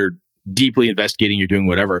where you're deeply investigating, you're doing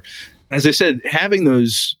whatever. As I said, having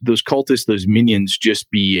those cultists, those minions,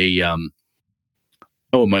 just be a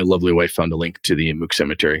my lovely wife found a link to the Mook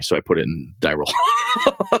Cemetery, so I put it in die roll.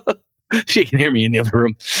 She can hear me in the other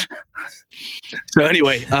room. So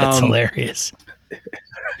anyway, that's hilarious.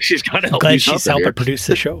 She's got to help. Glad she's helping produce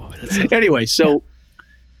the show. Anyway, so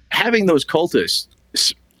having those cultists,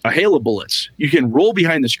 a hail of bullets, you can roll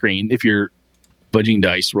behind the screen if you're budging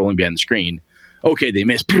dice, rolling behind the screen. Okay, they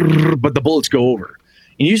miss, but the bullets go over.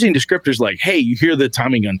 And using descriptors like, hey, you hear the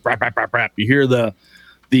Tommy gun, brap, brap, brap, brap. You hear the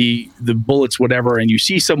bullets, whatever, and you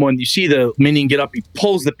see the minion get up, he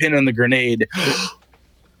pulls the pin on the grenade.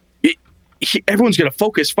 Everyone's going to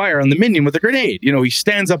focus fire on the minion with a grenade. He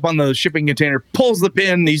stands up on the shipping container, pulls the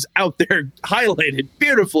pin, he's out there highlighted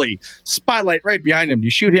beautifully, spotlight right behind him. Do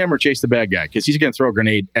you shoot him or chase the bad guy? Because he's going to throw a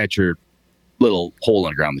grenade at your little hole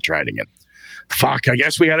in the ground that's hiding it. Fuck, I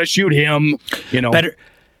guess we got to shoot him. Better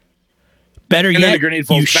and yet, then the grenade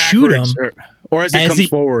falls you shoot him. Or as he comes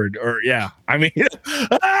forward. Or, yeah. I mean, oh,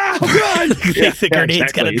 God. The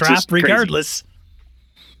grenade's going to drop regardless.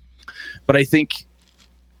 But I think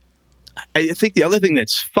the other thing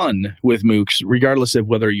that's fun with mooks, regardless of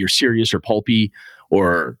whether you're serious or pulpy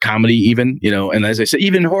or comedy even, and as I said,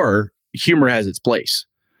 even horror, humor has its place.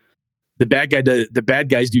 The bad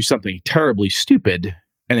guys do something terribly stupid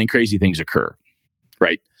and then crazy things occur,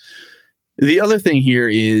 right? The other thing here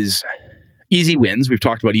is easy wins. We've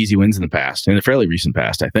talked about easy wins in the past, in the fairly recent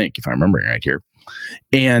past, I think, if I'm remembering right here.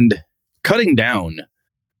 And cutting down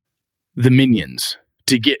the minions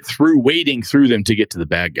to get through, wading through them to get to the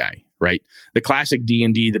bad guy. Right, the classic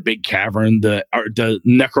D&D, the big cavern, the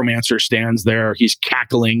necromancer stands there. He's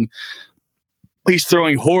cackling. He's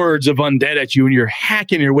throwing hordes of undead at you, and you're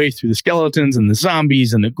hacking your way through the skeletons and the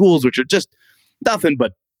zombies and the ghouls, which are just nothing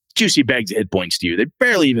but juicy bags of hit points to you. They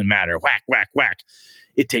barely even matter. Whack, whack, whack.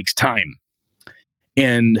 It takes time,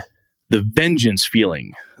 and the vengeance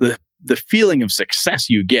feeling, the feeling of success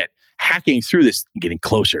you get hacking through this, getting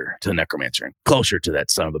closer to the necromancer and closer to that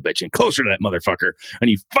son of a bitch and closer to that motherfucker. And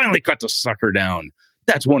you finally cut the sucker down.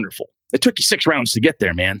 That's wonderful. It took you 6 rounds to get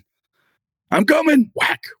there, man. I'm coming.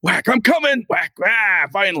 Whack, whack. I'm coming. Whack. Ah,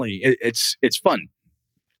 finally. It's fun.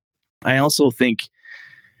 I also think,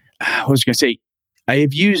 I was going to say, I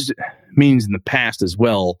have used minions in the past as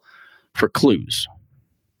well for clues.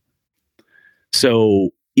 So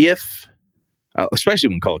if, especially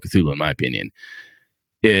when Call of Cthulhu, in my opinion,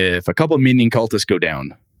 if a couple of minion cultists go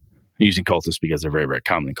down, using cultists because they're very, very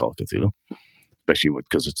common in Call of Cthulhu, especially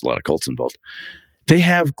because it's a lot of cults involved, they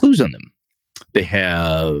have clues on them. They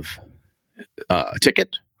have a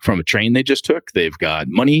ticket from a train they just took. They've got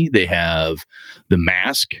money. They have the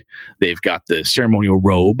mask. They've got the ceremonial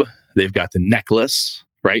robe. They've got the necklace,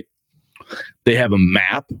 right? They have a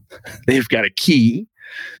map. They've got a key.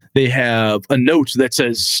 They have a note that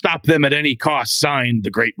says, "Stop them at any cost, signed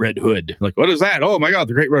the Great Red Hood." Like, what is that? Oh my God,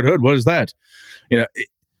 the Great Red Hood. What is that?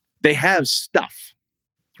 They have stuff,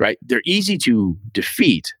 right? They're easy to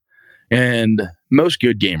defeat. And most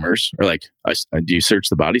good gamers are like, do you search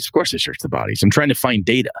the bodies? Of course I search the bodies. I'm trying to find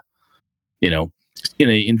data. In an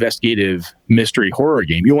investigative mystery horror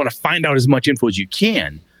game, you want to find out as much info as you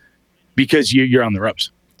can because you're on the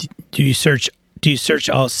ropes. Do you search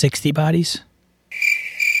all 60 bodies?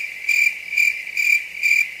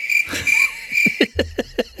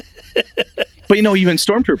 But even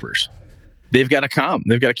stormtroopers, they've got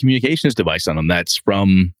a communications device on them that's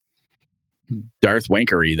from Darth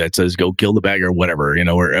Wankery that says "Go kill the bag" or whatever,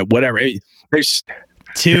 or whatever. There's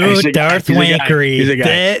Darth Wankery.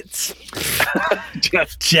 That's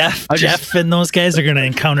Jeff and those guys are going to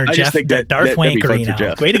encounter Darth Wankery now.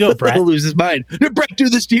 Jeff. Way to go, Brett! He'll lose his mind. Brett, do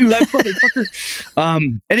this to you, that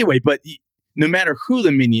motherfucker. Anyway, but no matter who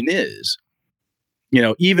the minion is,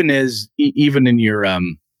 even in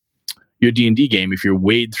your D&D game, if you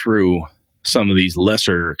wade through some of these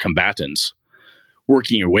lesser combatants,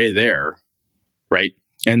 working your way there, right?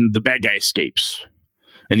 And the bad guy escapes.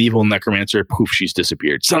 An evil necromancer, poof, she's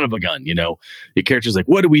disappeared. Son of a gun, Your character's like,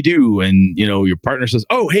 what do we do? And, your partner says,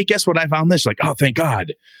 oh, hey, guess what? I found this. Like, oh, thank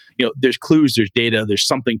God. There's clues, there's data, there's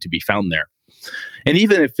something to be found there. And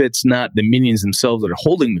even if it's not the minions themselves that are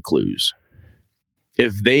holding the clues,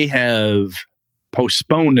 if they have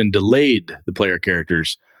postponed and delayed the player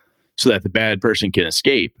characters so that the bad person can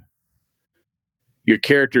escape, your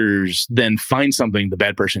characters then find something the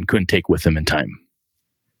bad person couldn't take with them in time,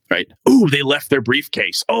 right? Oh, they left their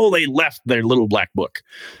briefcase. Oh, they left their little black book,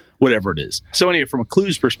 whatever it is. So anyway, from a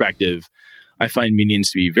clues perspective, I find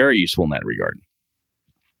minions to be very useful in that regard.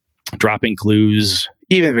 Dropping clues,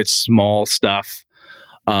 even if it's small stuff.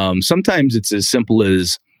 Sometimes it's as simple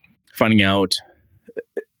as finding out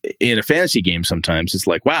in a fantasy game. Sometimes it's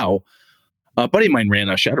like, wow, a buddy of mine ran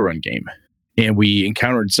a Shadowrun game and we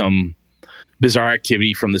encountered some bizarre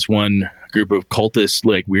activity from this one group of cultists,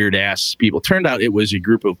 like weird ass people. Turned out it was a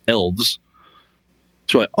group of elves.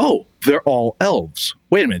 So like, oh, they're all elves.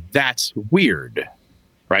 Wait a minute, that's weird,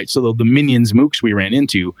 right? So the minions mooks we ran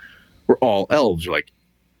into were all elves. You're like,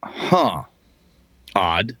 huh,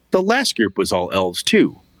 odd. The last group was all elves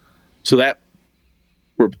too. So that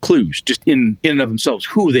were clues just in and of themselves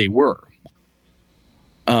who they were.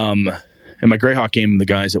 In my Greyhawk game, the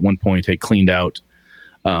guys at one point had cleaned out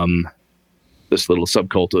this little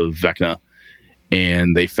subcult of Vecna,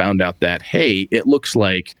 and they found out that, hey, it looks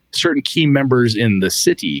like certain key members in the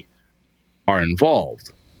city are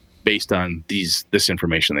involved based on this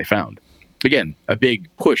information they found. Again, a big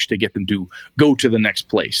push to get them to go to the next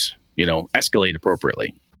place, escalate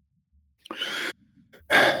appropriately.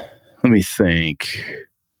 Let me think.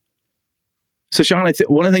 So, Sean,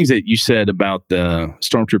 one of the things that you said about the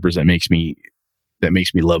stormtroopers that makes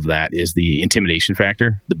me love that is the intimidation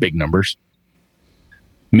factor, the big numbers.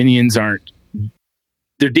 Minions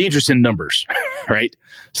they're dangerous in numbers, right?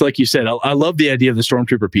 So like you said, I love the idea of the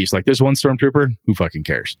stormtrooper piece. Like there's one stormtrooper, who fucking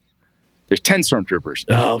cares? There's 10 stormtroopers.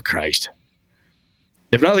 Oh, Christ.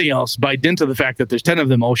 If nothing else, by dint of the fact that there's 10 of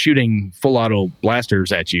them all shooting full auto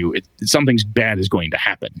blasters at you, something bad is going to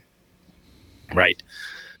happen, right?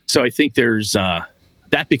 So I think there's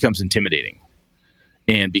that becomes intimidating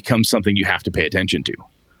and becomes something you have to pay attention to.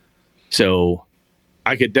 So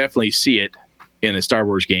I could definitely see it in a Star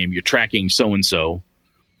Wars game. You're tracking so-and-so.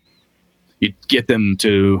 You get them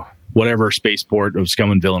to whatever spaceport of Scum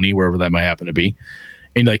and Villainy, wherever that might happen to be.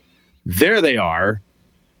 And like, there they are.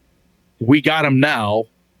 We got them now.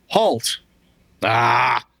 Halt.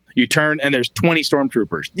 You turn and there's 20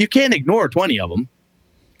 stormtroopers. You can't ignore 20 of them.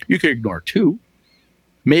 You can ignore 2.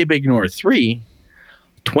 Maybe ignore 3.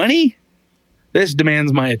 20? This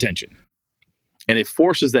demands my attention. And it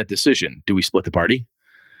forces that decision. Do we split the party?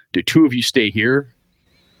 do two of you stay here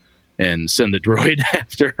and send the droid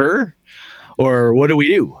after her? Or what do we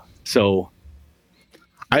do? So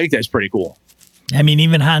I think that's pretty cool. I mean,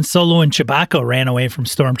 even Han Solo and Chewbacca ran away from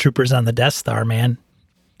stormtroopers on the Death Star, man.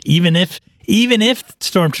 Even if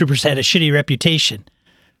stormtroopers had a shitty reputation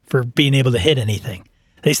for being able to hit anything,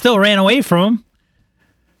 they still ran away from them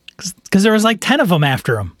because there was like 10 of them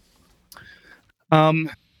after them.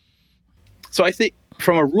 So I think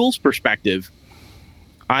from a rules perspective,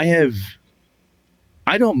 I have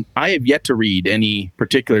yet to read any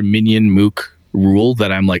particular Minion Mook rule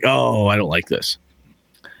that I'm like, oh, I don't like this.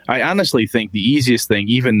 I honestly think the easiest thing,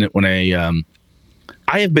 even when I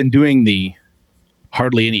have been doing the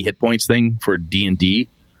hardly any hit points thing for D&D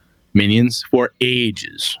minions for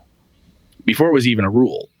ages. Before it was even a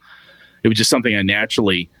rule. It was just something I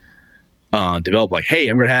naturally developed. Like, hey,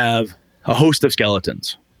 I'm going to have a host of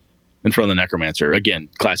skeletons in front of the Necromancer. Again,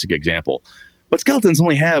 classic example. But skeletons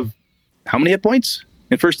only have how many hit points?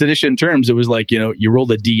 In first edition terms, it was like, you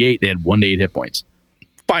rolled a D8, they had 1 to 8 hit points.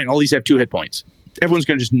 Fine, all these have 2 hit points. Everyone's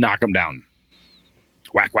going to just knock them down.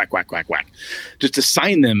 Whack, whack, whack, whack, whack. Just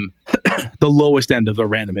assign them the lowest end of the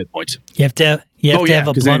random hit points. You have to have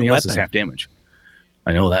a blunt anything else weapon. is half damage.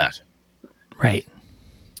 I know that. Right.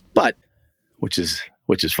 But, which is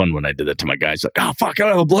fun when I did that to my guys. Like, oh, fuck, I don't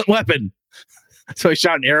have a blunt weapon. So I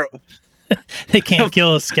shot an arrow. They can't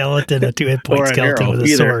kill a skeleton, a 2 hit point skeleton with a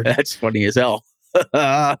sword. That's funny as hell.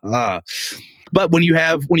 But when you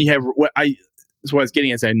have so what I was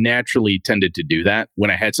getting at, I naturally tended to do that when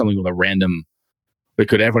I had something with a random that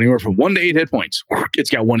could have anywhere from 1 to 8 hit points. It's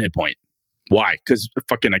got 1 hit point. Why? Because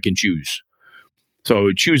fucking I can choose. So I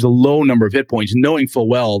would choose a low number of hit points, knowing full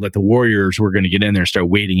well that the warriors were going to get in there and start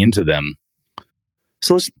wading into them.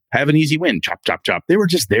 So let's have an easy win. Chop, chop, chop. They were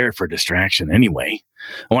just there for distraction anyway.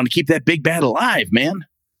 I want to keep that big bad alive, man.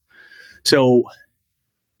 So,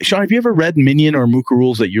 Sean, have you ever read Minion or Mook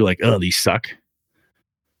rules that you're like, oh, these suck?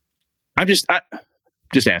 I'm just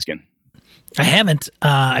asking. I haven't.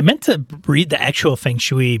 I meant to read the actual Feng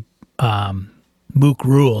Shui Mook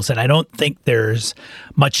rules, and I don't think there's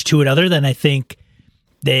much to it other than I think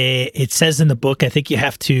it says in the book, I think you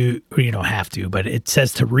have to, or you don't have to, but it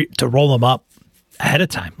says to roll them up ahead of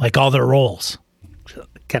time, like all their rolls.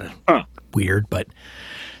 Kind of weird, but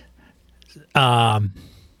I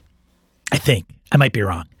think I might be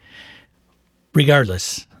wrong.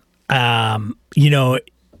 Regardless,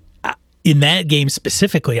 in that game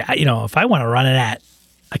specifically, if I want to run it at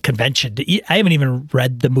a convention, I haven't even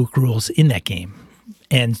read the Mook rules in that game.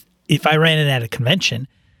 And if I ran it at a convention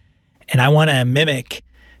and I want to mimic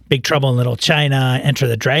Big Trouble in Little China, Enter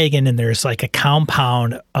the Dragon, and there's like a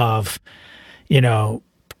compound of,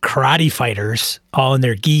 karate fighters all in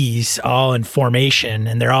their gis, all in formation,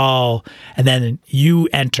 and then you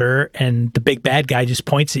enter and the big bad guy just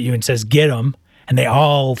points at you and says, get them. And they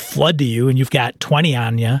all flood to you and you've got 20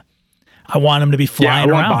 on you. I want them to be flying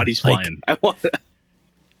around. I want bodies flying.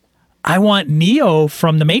 I want Neo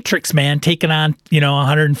from the Matrix, man, taking on,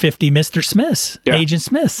 150 Mr. Smiths, Agent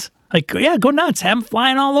Smiths. Like, go nuts. Have them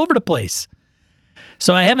flying all over the place.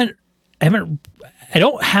 So I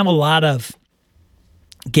don't have a lot of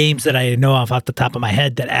games that I know off the top of my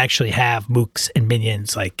head that actually have mooks and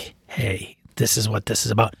minions like, hey, this is what this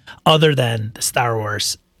is about, other than the Star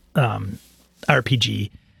Wars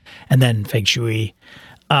RPG and then Feng Shui.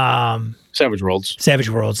 Savage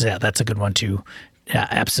Worlds. Yeah, that's a good one too. Yeah,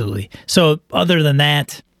 absolutely. So other than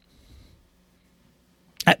that,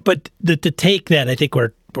 but the take that I think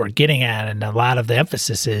we're getting at, and a lot of the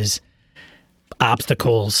emphasis is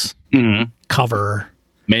obstacles, cover,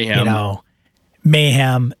 mayhem.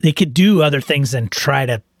 Mayhem. They could do other things than try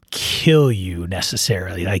to kill you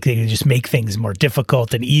necessarily. Like they can just make things more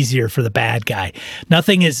difficult and easier for the bad guy.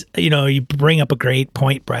 Nothing is, you bring up a great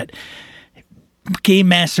point, Brett. Game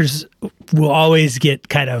masters will always get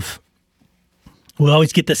the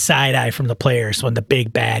side eye from the players when the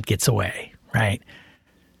big bad gets away, right?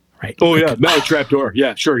 Right. Oh, yeah. No, trapdoor.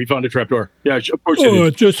 Yeah, sure. He found a trapdoor. Yeah, of course.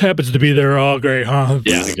 It just happens to be there. All great, huh?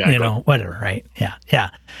 Yeah, exactly. Whatever, right? Yeah,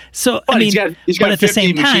 yeah. So, but he's got but at the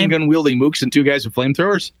same time, machine gun wielding mooks and 2 guys with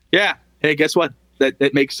flamethrowers. Yeah. Hey, guess what?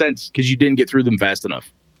 That makes sense because you didn't get through them fast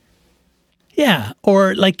enough. Yeah.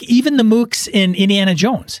 Or like even the mooks in Indiana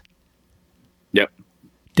Jones. Yep.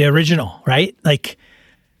 The original, right? Like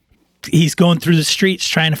he's going through the streets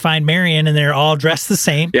trying to find Marion and they're all dressed the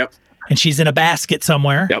same. Yep. And she's in a basket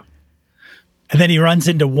somewhere. Yep. And then he runs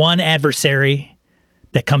into one adversary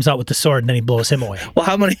that comes out with the sword, and then he blows him away. Well,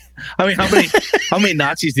 how many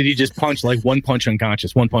Nazis did he just punch? Like one punch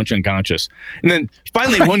unconscious, and then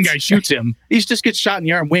finally one guy shoots him. He just gets shot in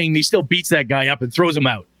the arm wing, and he still beats that guy up and throws him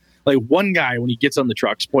out. Like one guy, when he gets on the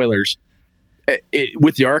truck, spoilers,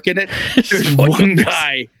 with the arc in it, there's one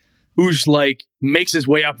guy who's like makes his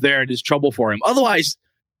way up there and is trouble for him. Otherwise,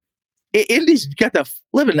 Indy's got the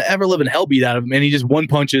ever living hell beat out of him, and he just one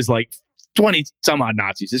punches like 20 some odd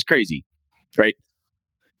Nazis. It's crazy, right?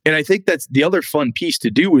 And I think that's the other fun piece to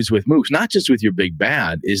do is with mooks, not just with your big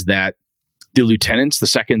bad, is that the lieutenants, the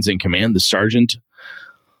seconds in command, the sergeant,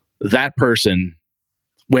 that person,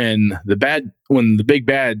 when the big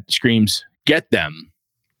bad screams, "Get them!"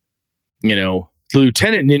 the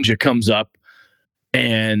lieutenant ninja comes up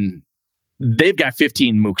and they've got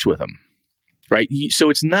 15 mooks with them, right? So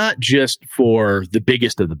it's not just for the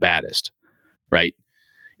biggest of the baddest, right?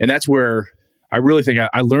 And that's where I really think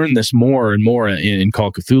I learned this more and more in Call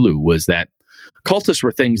of Cthulhu, was that cultists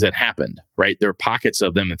were things that happened, right? There are pockets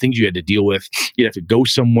of them and things you had to deal with. You'd have to go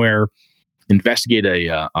somewhere, investigate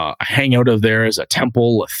a hangout of theirs, a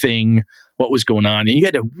temple, a thing, what was going on. And you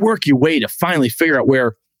had to work your way to finally figure out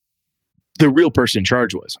where the real person in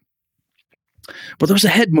charge was. But there was a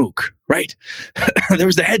head mook, right? There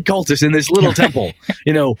was the head cultist in this little temple.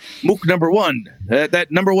 Mook number one, that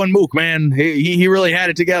number one mook, man, he really had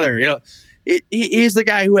it together. He's the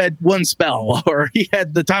guy who had one spell, or he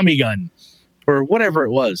had the Tommy gun, or whatever it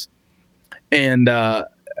was. And I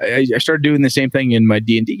started doing the same thing in my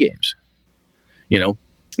D&D games.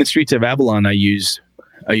 In Streets of Avalon, I use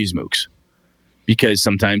mooks because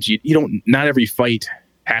sometimes you don't. Not every fight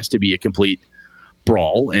has to be a complete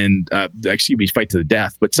brawl and fight to the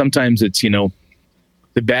death. But sometimes it's the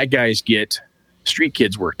bad guys get street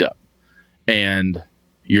kids worked up, and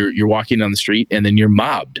you're walking down the street, and then you're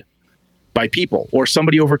mobbed by people, or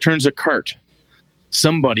somebody overturns a cart.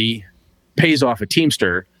 Somebody pays off a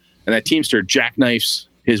teamster, and that teamster jackknifes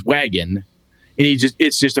his wagon, and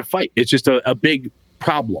it's just a fight. It's just a big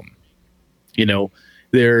problem.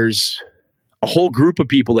 There's a whole group of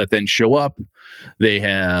people that then show up. They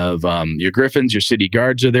have your griffins, your city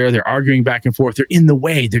guards are there. They're arguing back and forth. They're in the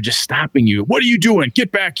way. They're just stopping you. What are you doing?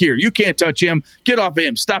 Get back here. You can't touch him. Get off of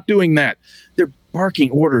him. Stop doing that. They're barking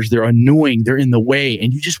orders. They're annoying. They're in the way.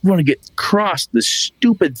 And you just want to get across this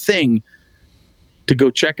stupid thing to go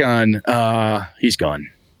check on. He's gone.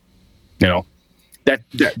 That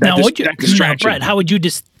distraction. Brett, how would you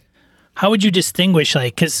distinguish,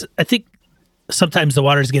 because I think sometimes the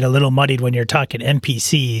waters get a little muddied when you're talking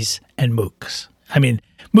NPCs and mooks. I mean,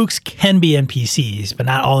 mooks can be NPCs, but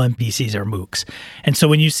not all NPCs are mooks. And so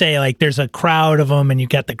when you say there's a crowd of them and you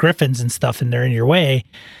got the griffins and stuff and they're in your way,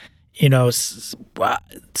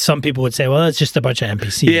 some people would say, well, it's just a bunch of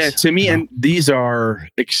NPCs. Yeah, to me, and these are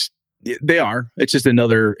they are. It's just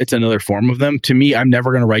another form of them. To me, I'm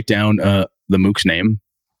never going to write down the mook's name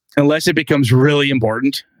unless it becomes really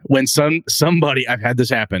important. When somebody, I've had this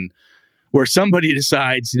happen, where somebody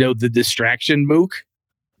decides, the distraction mook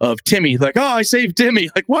of Timmy, like, oh, I saved Timmy.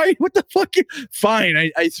 Like, why? What the fuck?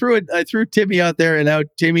 Fine. I threw Timmy out there, and now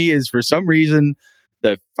Timmy is, for some reason,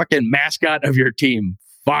 the fucking mascot of your team.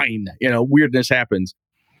 Fine. Weirdness happens.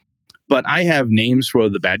 But I have names for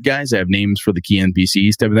the bad guys. I have names for the key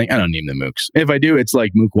NPCs type of thing. I don't name the mooks. If I do, it's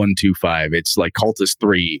like Mook 125. It's like Cultist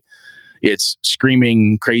 3. It's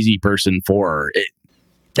Screaming Crazy Person 4.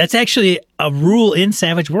 That's actually a rule in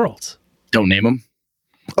Savage Worlds. Don't name them.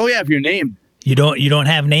 Oh yeah, if you're named, you don't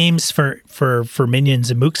have names for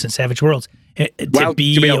minions and mooks in Savage Worlds. To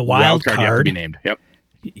be a wild card, you have to be named. Yep,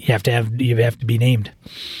 you have to be named.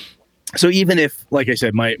 So even if, like I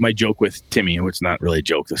said, my joke with Timmy, and it's not really a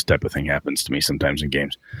joke, this type of thing happens to me sometimes in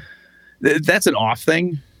games. That's an off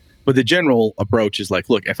thing, but the general approach is like,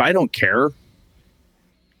 look, if I don't care,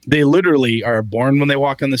 they literally are born when they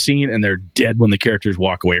walk on the scene, and they're dead when the characters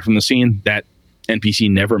walk away from the scene. That NPC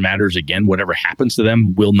never matters again. Whatever happens to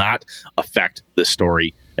them will not affect the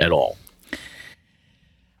story at all.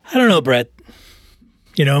 I don't know, Brett.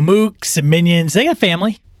 Mooks and minions, they got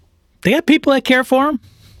family. They got people that care for them.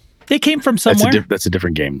 They came from somewhere. That's a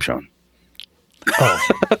different game, Sean. Oh.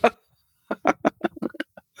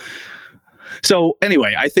 So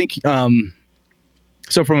anyway, I think,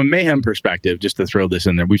 so from a mayhem perspective, just to throw this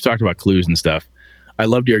in there, we've talked about clues and stuff. I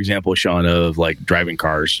loved your example, Sean, of driving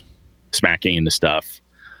cars, smacking into stuff,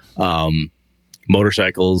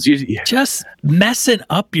 motorcycles. Just messing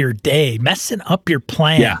up your day, messing up your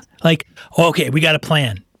plan. Yeah. Okay, we got a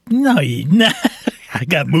plan. No, I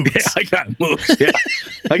got mooks. Yeah, I got mooks.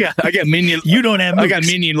 Yeah, I got minion. You don't have mooks.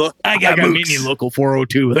 I got minion local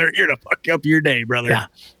 402. They're here to fuck up your day, brother.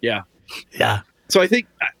 Yeah. So I think,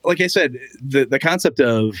 like I said, the concept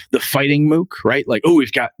of the fighting mook, right? Like, oh,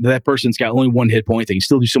 we've got that person's got only one hit point. They can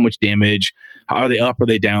still do so much damage. How are they up? Are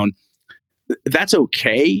they down? That's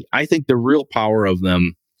okay. I think the real power of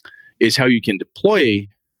them is how you can deploy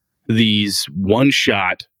these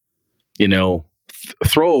one-shot,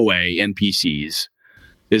 throwaway NPCs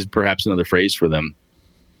is perhaps another phrase for them,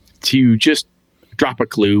 to just drop a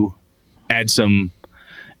clue, add some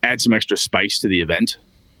extra spice to the event.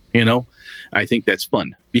 I think that's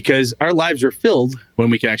fun because our lives are filled when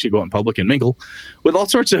we can actually go out in public and mingle with all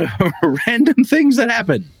sorts of random things that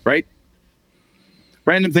happen, right?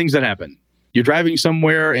 Random things that happen. You're driving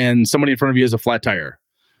somewhere and somebody in front of you has a flat tire.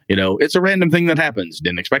 It's a random thing that happens.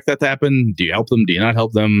 Didn't expect that to happen. Do you help them? Do you not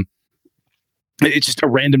help them? It's just a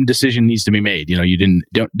random decision needs to be made. You didn't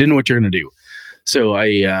know what you're going to do. So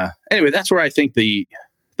anyway, that's where I think the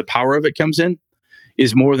power of it comes in,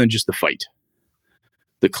 is more than just the fight.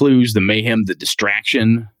 The clues, the mayhem, the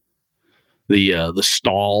distraction, the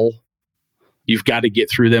stall. You've got to get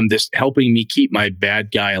through them. This helping me keep my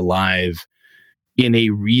bad guy alive in a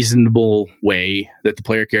reasonable way that the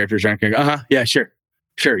player characters aren't going to go, yeah, sure,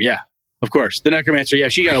 yeah, of course. The necromancer, yeah,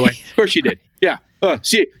 she got away. Of course she did. Yeah.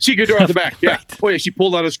 See good door out the back. Yeah. Right. Oh yeah, she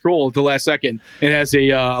pulled out a scroll at the last second. It has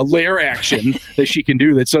a lair action that she can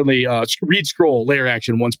do that suddenly read scroll, lair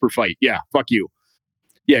action once per fight. Yeah, fuck you.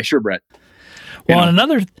 Yeah, sure, Brett. Well,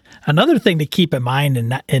 another thing to keep in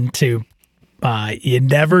mind and to you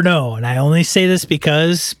never know, and I only say this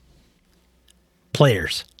because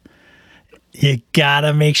players, you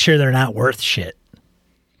gotta make sure they're not worth shit.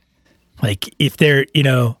 Like if they're,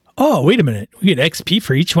 oh, wait a minute, we get XP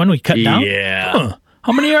for each one we cut down? Yeah. Huh.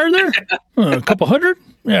 How many are there? A couple hundred?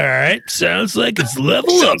 All right. Sounds like it's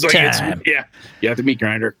level up time. Yeah. You have to meet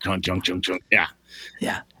grinder. Chunk. Yeah.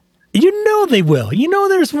 Yeah. They will.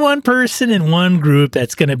 There's one person in one group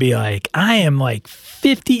that's going to be like, I am like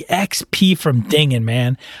 50 XP from dinging,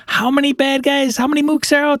 man. How many bad guys, how many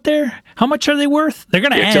mooks are out there? How much are they worth? They're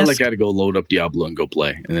going to ask. Tell the guy to go load up Diablo and go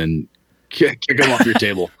play and then kick them off your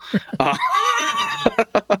table.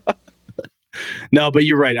 No, but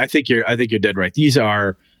you're right. I think you're dead right. These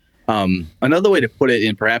are another way to put it,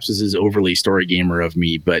 and perhaps this is overly story gamer of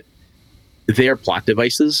me, but they are plot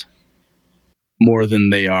devices more than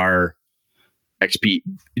they are XP,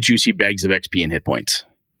 juicy bags of XP and hit points.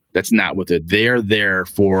 That's not what they're there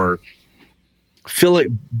for. Fill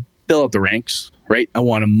out the ranks, right? I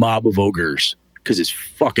want a mob of ogres because it's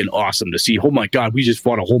fucking awesome to see. Oh my God, we just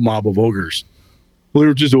fought a whole mob of ogres. Well, they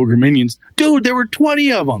were just ogre minions. Dude, there were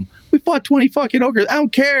 20 of them. We fought 20 fucking ogres. I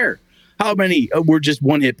don't care how many were just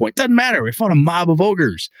one hit point. Doesn't matter. We fought a mob of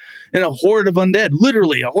ogres and a horde of undead.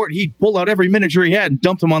 Literally a horde. He pulled out every miniature he had and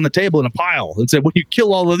dumped them on the table in a pile and said, when you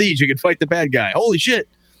kill all of these, you can fight the bad guy. Holy shit.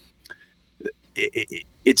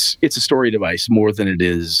 It's a story device more than it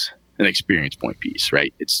is an experience point piece,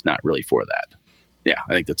 right? It's not really for that. Yeah,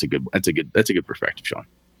 I think that's a good perspective, Sean.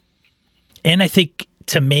 And I think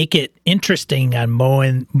to make it interesting on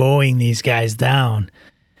mowing these guys down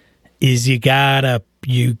is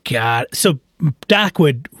so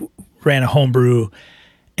Dockwood ran a homebrew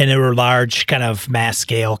and there were large kind of mass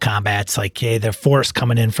scale combats like, hey, the force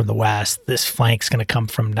coming in from the west, this flank's going to come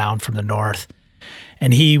down from the north.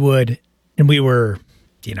 And we were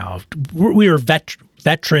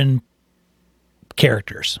veteran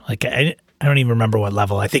characters. Like I don't even remember what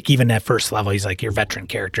level. I think even at first level, he's like, you're veteran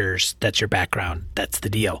characters. That's your background. That's the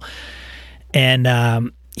deal.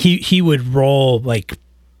 And he would roll like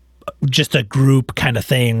just a group kind of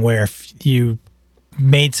thing where if you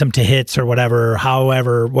made some to hits or whatever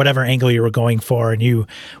angle you were going for and you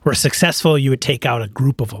were successful, you would take out a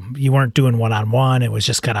group of them. You weren't doing one-on-one. It was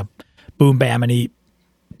just kind of boom, bam, and he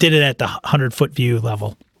did it at the 100-foot view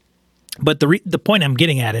level. But the point I'm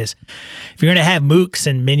getting at is if you're going to have mooks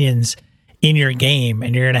and minions in your game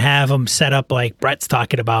and you're going to have them set up like Brett's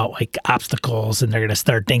talking about, like obstacles, and they're going to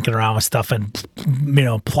start dinking around with stuff and,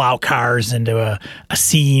 plow cars into a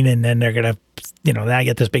scene, and then they're going to, now you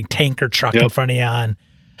get this big tanker truck in front of you on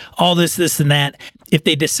all this and that. If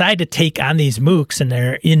they decide to take on these mooks and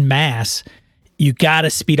they're in mass, you got to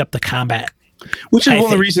speed up the combat. Which is one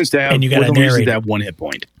of the reasons to have one hit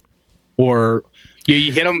point. Or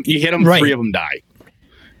you hit them, right. 3 of them die.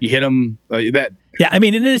 You hit them, that. Yeah, I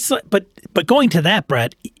mean, and it's but going to that,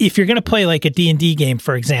 Brett, if you're going to play like a D&D game,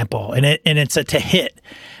 for example, and it's a to hit,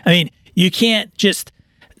 I mean, you can't just.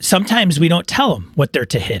 Sometimes we don't tell them what their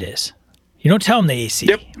to hit is. You don't tell them the AC,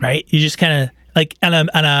 right? You just kind of like on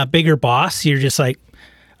a bigger boss, you're just like,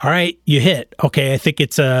 all right, you hit. Okay, I think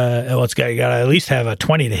it's you got to at least have a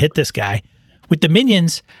 20 to hit this guy. With the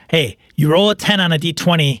minions, hey, you roll a 10 on a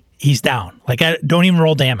D20. He's down. Like, I don't even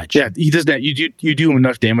roll damage. Yeah, he does that. You do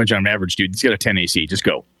enough damage on average, dude. He's got a 10 AC. Just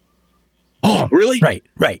go. Oh, really?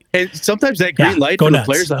 Right. And sometimes that green light for the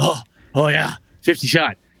players, like, oh yeah, 50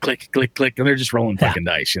 shot. Click, click, click. And they're just rolling fucking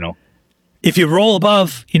dice, if you roll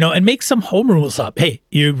above, and make some home rules up. Hey,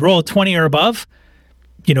 you roll a 20 or above,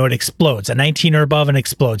 it explodes. A 19 or above and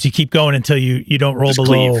explodes. You keep going until you don't roll just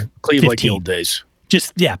below cleave 15. Like the old days.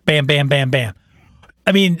 Just, bam, bam, bam, bam.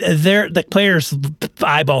 I mean, the players'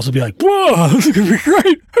 eyeballs will be like, whoa, this is going to be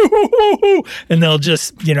great. And they'll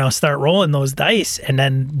just, start rolling those dice and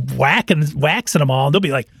then waxing them all. And they'll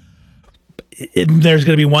be like, there's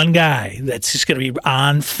going to be one guy that's just going to be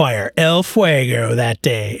on fire, El Fuego that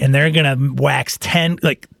day. And they're going to wax 10,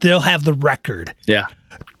 like they'll have the record. Yeah.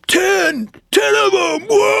 10 of them.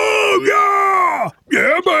 Whoa,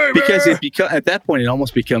 yeah, baby. Because at that point, it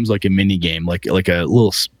almost becomes like a mini game, like a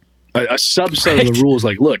little a subset of the rules.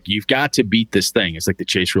 Like, look, you've got to beat this thing. It's like the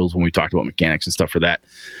chase rules when we talked about mechanics and stuff for that.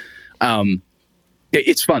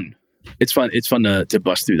 It's fun. It's fun. It's fun to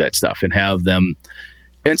bust through that stuff and have them.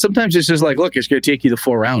 And sometimes it's just like, look, it's going to take you the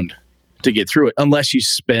full round to get through it, unless you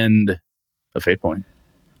spend a fate point.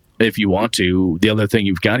 If you want to, the other thing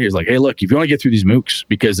you've got here is like, hey, look, if you want to get through these mooks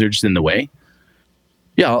because they're just in the way,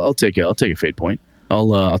 yeah, I'll take a fate point.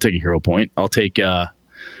 I'll take a hero point. I'll take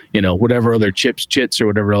whatever other chits or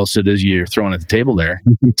whatever else it is you're throwing at the table there.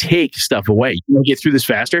 You can take stuff away. You want to get through this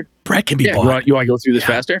faster? Brett can be bought. You want to go through this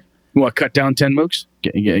faster? You want to cut down 10 mooks?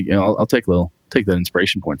 I'll take that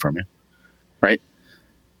inspiration point from you, right?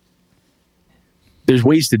 There's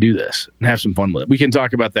ways to do this and have some fun with it. We can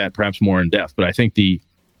talk about that perhaps more in depth, but I think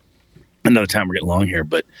another time we're getting long here,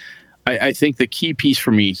 but I think the key piece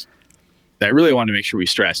for me that I really wanted to make sure we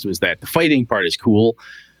stressed was that the fighting part is cool,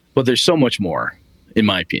 but there's so much more, in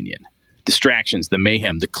my opinion. Distractions, the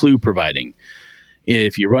mayhem, the clue providing.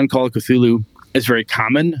 If you run Call of Cthulhu, it's very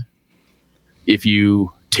common. If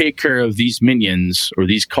you take care of these minions or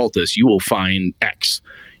these cultists, you will find X.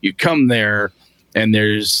 You come there, and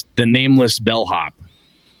there's the nameless bellhop.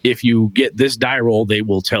 If you get this die roll, they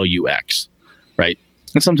will tell you X, right?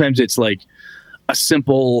 And sometimes it's like a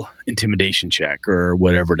simple intimidation check or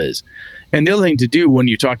whatever it is. And the other thing to do when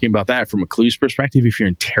you're talking about that from a clues perspective, if you're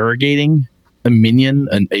interrogating a minion,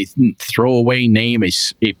 a throwaway name,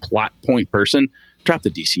 a plot point person, drop the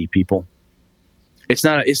DC, people. It's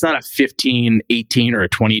not a 15, 18, or a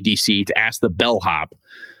 20 DC to ask the bellhop,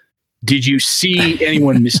 did you see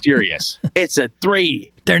anyone mysterious? It's a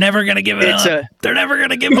 3. They're never going to give it up. They're never going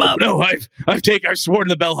to give up. No, I've sworn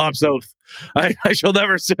the bellhop's oath. I shall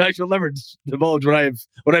never divulge what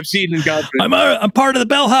I've seen in God. I'm part of the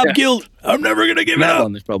bellhop guild. I'm never going to give it up.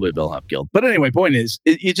 There's probably a bellhop guild. But anyway, point is,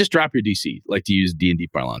 you just drop your DC, like to use D&D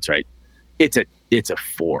parlance, right? It's a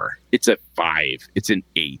 4. It's a 5. It's an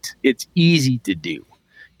 8. It's easy to do.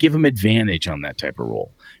 Give them advantage on that type of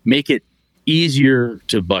roll. Make it easier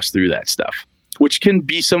to bust through that stuff, which can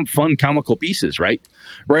be some fun comical pieces, right?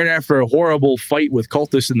 Right after a horrible fight with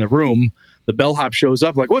cultists in the room, the bellhop shows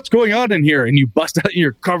up like, what's going on in here? And you bust out and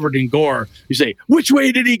you're covered in gore. You say, which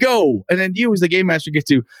way did he go? And then you as the game master get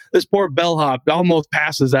to, this poor bellhop almost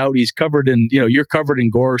passes out. He's covered in, you're covered in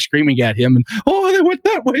gore, screaming at him. And, oh, they went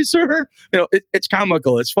that way, sir. It's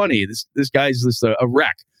comical. It's funny. This guy's just a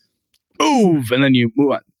wreck. Move. And then you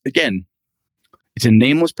move on. Again, it's a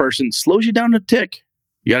nameless person, slows you down a tick.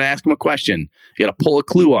 You got to ask them a question. You got to pull a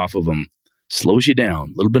clue off of them. Slows you down.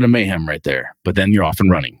 A little bit of mayhem right there. But then you're off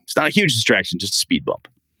and running. It's not a huge distraction, just a speed bump.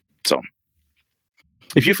 So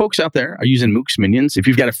if you folks out there are using Mooks minions, if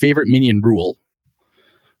you've got a favorite minion rule,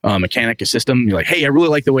 mechanic, a system, you're like, hey, I really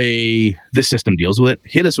like the way this system deals with it.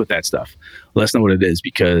 Hit us with that stuff. Let us know what it is,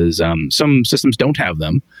 because some systems don't have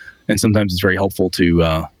them. And sometimes it's very helpful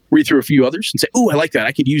to read through a few others and say, oh, I like that.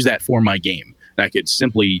 I could use that for my game. And I could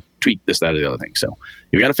simply tweak this, that, or the other thing. So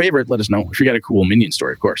if you got a favorite, let us know. If you got a cool minion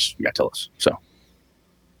story, of course, you got to tell us. So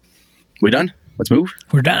we done? Let's move.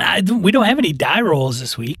 We're done. We don't have any die rolls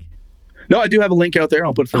this week. No, I do have a link out there.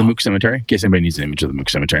 I'll put it for the Mook Cemetery in case anybody needs an image of the Mook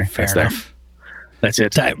Cemetery. Fair enough. That's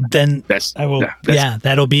it. Then I will.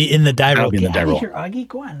 That'll be in the die roll. That'll be in the die roll.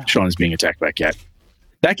 Go on now. Sean is being attacked by a cat.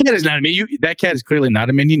 That cat is not a minion. That cat is clearly not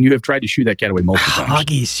a minion. You have tried to shoo that cat away multiple times.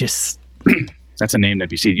 Augie's just... That's a name that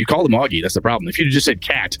we see. You called him Augie. That's the problem. If you just said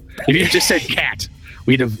cat,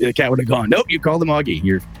 the cat would have gone. Nope, you called him Augie.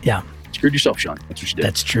 You're screwed yourself, Sean. That's what you did.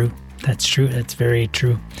 That's true. That's very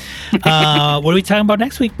true. What are we talking about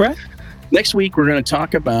next week, Brett? Next week, we're going to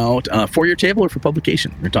talk about for your table or for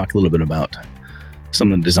publication. We're going to talk a little bit about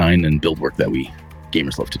some of the design and build work that we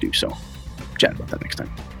gamers love to do. So chat about that next time.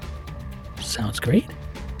 Sounds great.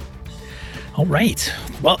 All right.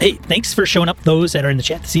 Well, hey, thanks for showing up, those that are in the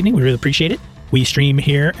chat this evening. We really appreciate it. We stream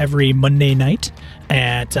here every Monday night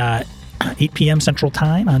at 8 p.m. Central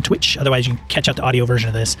Time on Twitch. Otherwise, you can catch out the audio version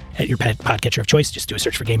of this at your podcatcher of choice. Just do a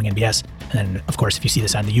search for Gaming NBS. And then, of course, if you see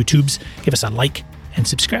this on the YouTubes, give us a like and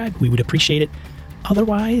subscribe. We would appreciate it.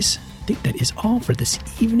 Otherwise, I think that is all for this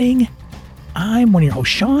evening. I'm one of your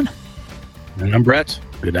hosts, Sean. And I'm Brett.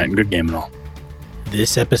 Good night and good gaming all.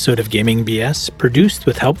 This episode of Gaming BS produced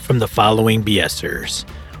with help from the following BSers.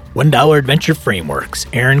 $1 Adventure Frameworks,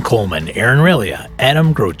 Aaron Coleman, Aaron Relia,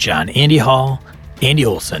 Adam Grochon, Andy Hall, Andy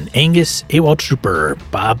Olson, Angus, AWOL Trooper,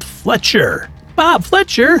 Bob Fletcher,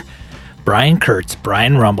 Brian Kurtz,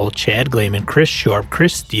 Brian Rumble, Chad Glayman, Chris Shorb,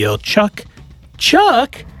 Chris Steele, Chuck,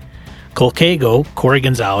 Cole Kago, Corey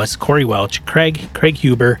Gonzalez, Corey Welch, Craig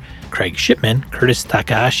Huber, Craig Shipman, Curtis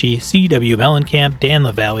Takahashi, C.W. Mellencamp, Dan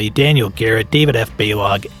LaValle, Daniel Garrett, David F.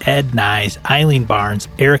 Baylog, Ed Nyes, Eileen Barnes,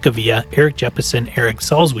 Eric Avia, Eric Jeppesen, Eric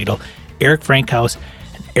Salzwedel, Eric Frankhouse,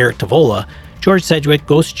 and Eric Tavola, George Sedgwick,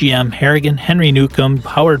 Ghost GM, Harrigan, Henry Newcomb,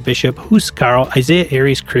 Howard Bishop, Hoos Carl, Isaiah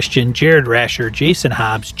Aries Christian, Jared Rasher, Jason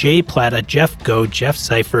Hobbs, Jay Plata, Jeff Go, Jeff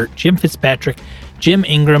Seifert, Jim Fitzpatrick, Jim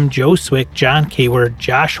Ingram, Joe Swick, John Kayward,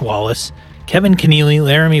 Josh Wallace, Kevin Keneally,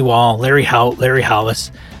 Laramie Wall, Larry Hout, Larry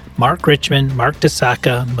Hollis, Mark Richmond, Mark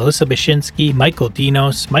Tasaka, Melissa Bashinsky, Michael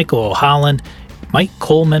Dinos, Michael O'Holland, Mike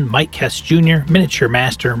Coleman, Mike Hess Jr., Miniature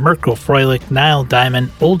Master, Mirko Froelich, Niall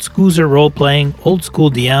Diamond, Old Scoozer Roleplaying, Old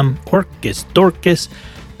School DM, Orcus Dorcas,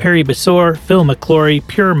 Perry Besor, Phil McClory,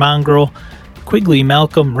 Pure Mongrel, Quigley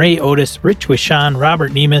Malcolm, Ray Otis, Rich Wishan,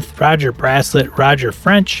 Robert Nemeth, Roger Braslett, Roger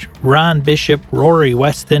French, Ron Bishop, Rory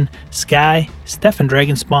Weston, Sky, Stefan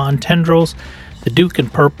Dragonspawn, Tendrils, The Duke in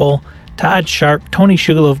Purple, Todd Sharp, Tony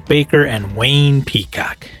Sugarloaf Baker, and Wayne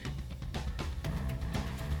Peacock.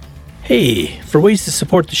 Hey, for ways to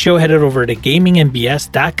support the show, head over to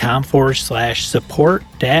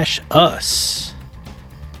gamingandbs.com/support-us.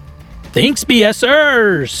 Thanks,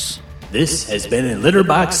 BSers! This has been a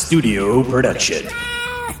Litterbox Studio production.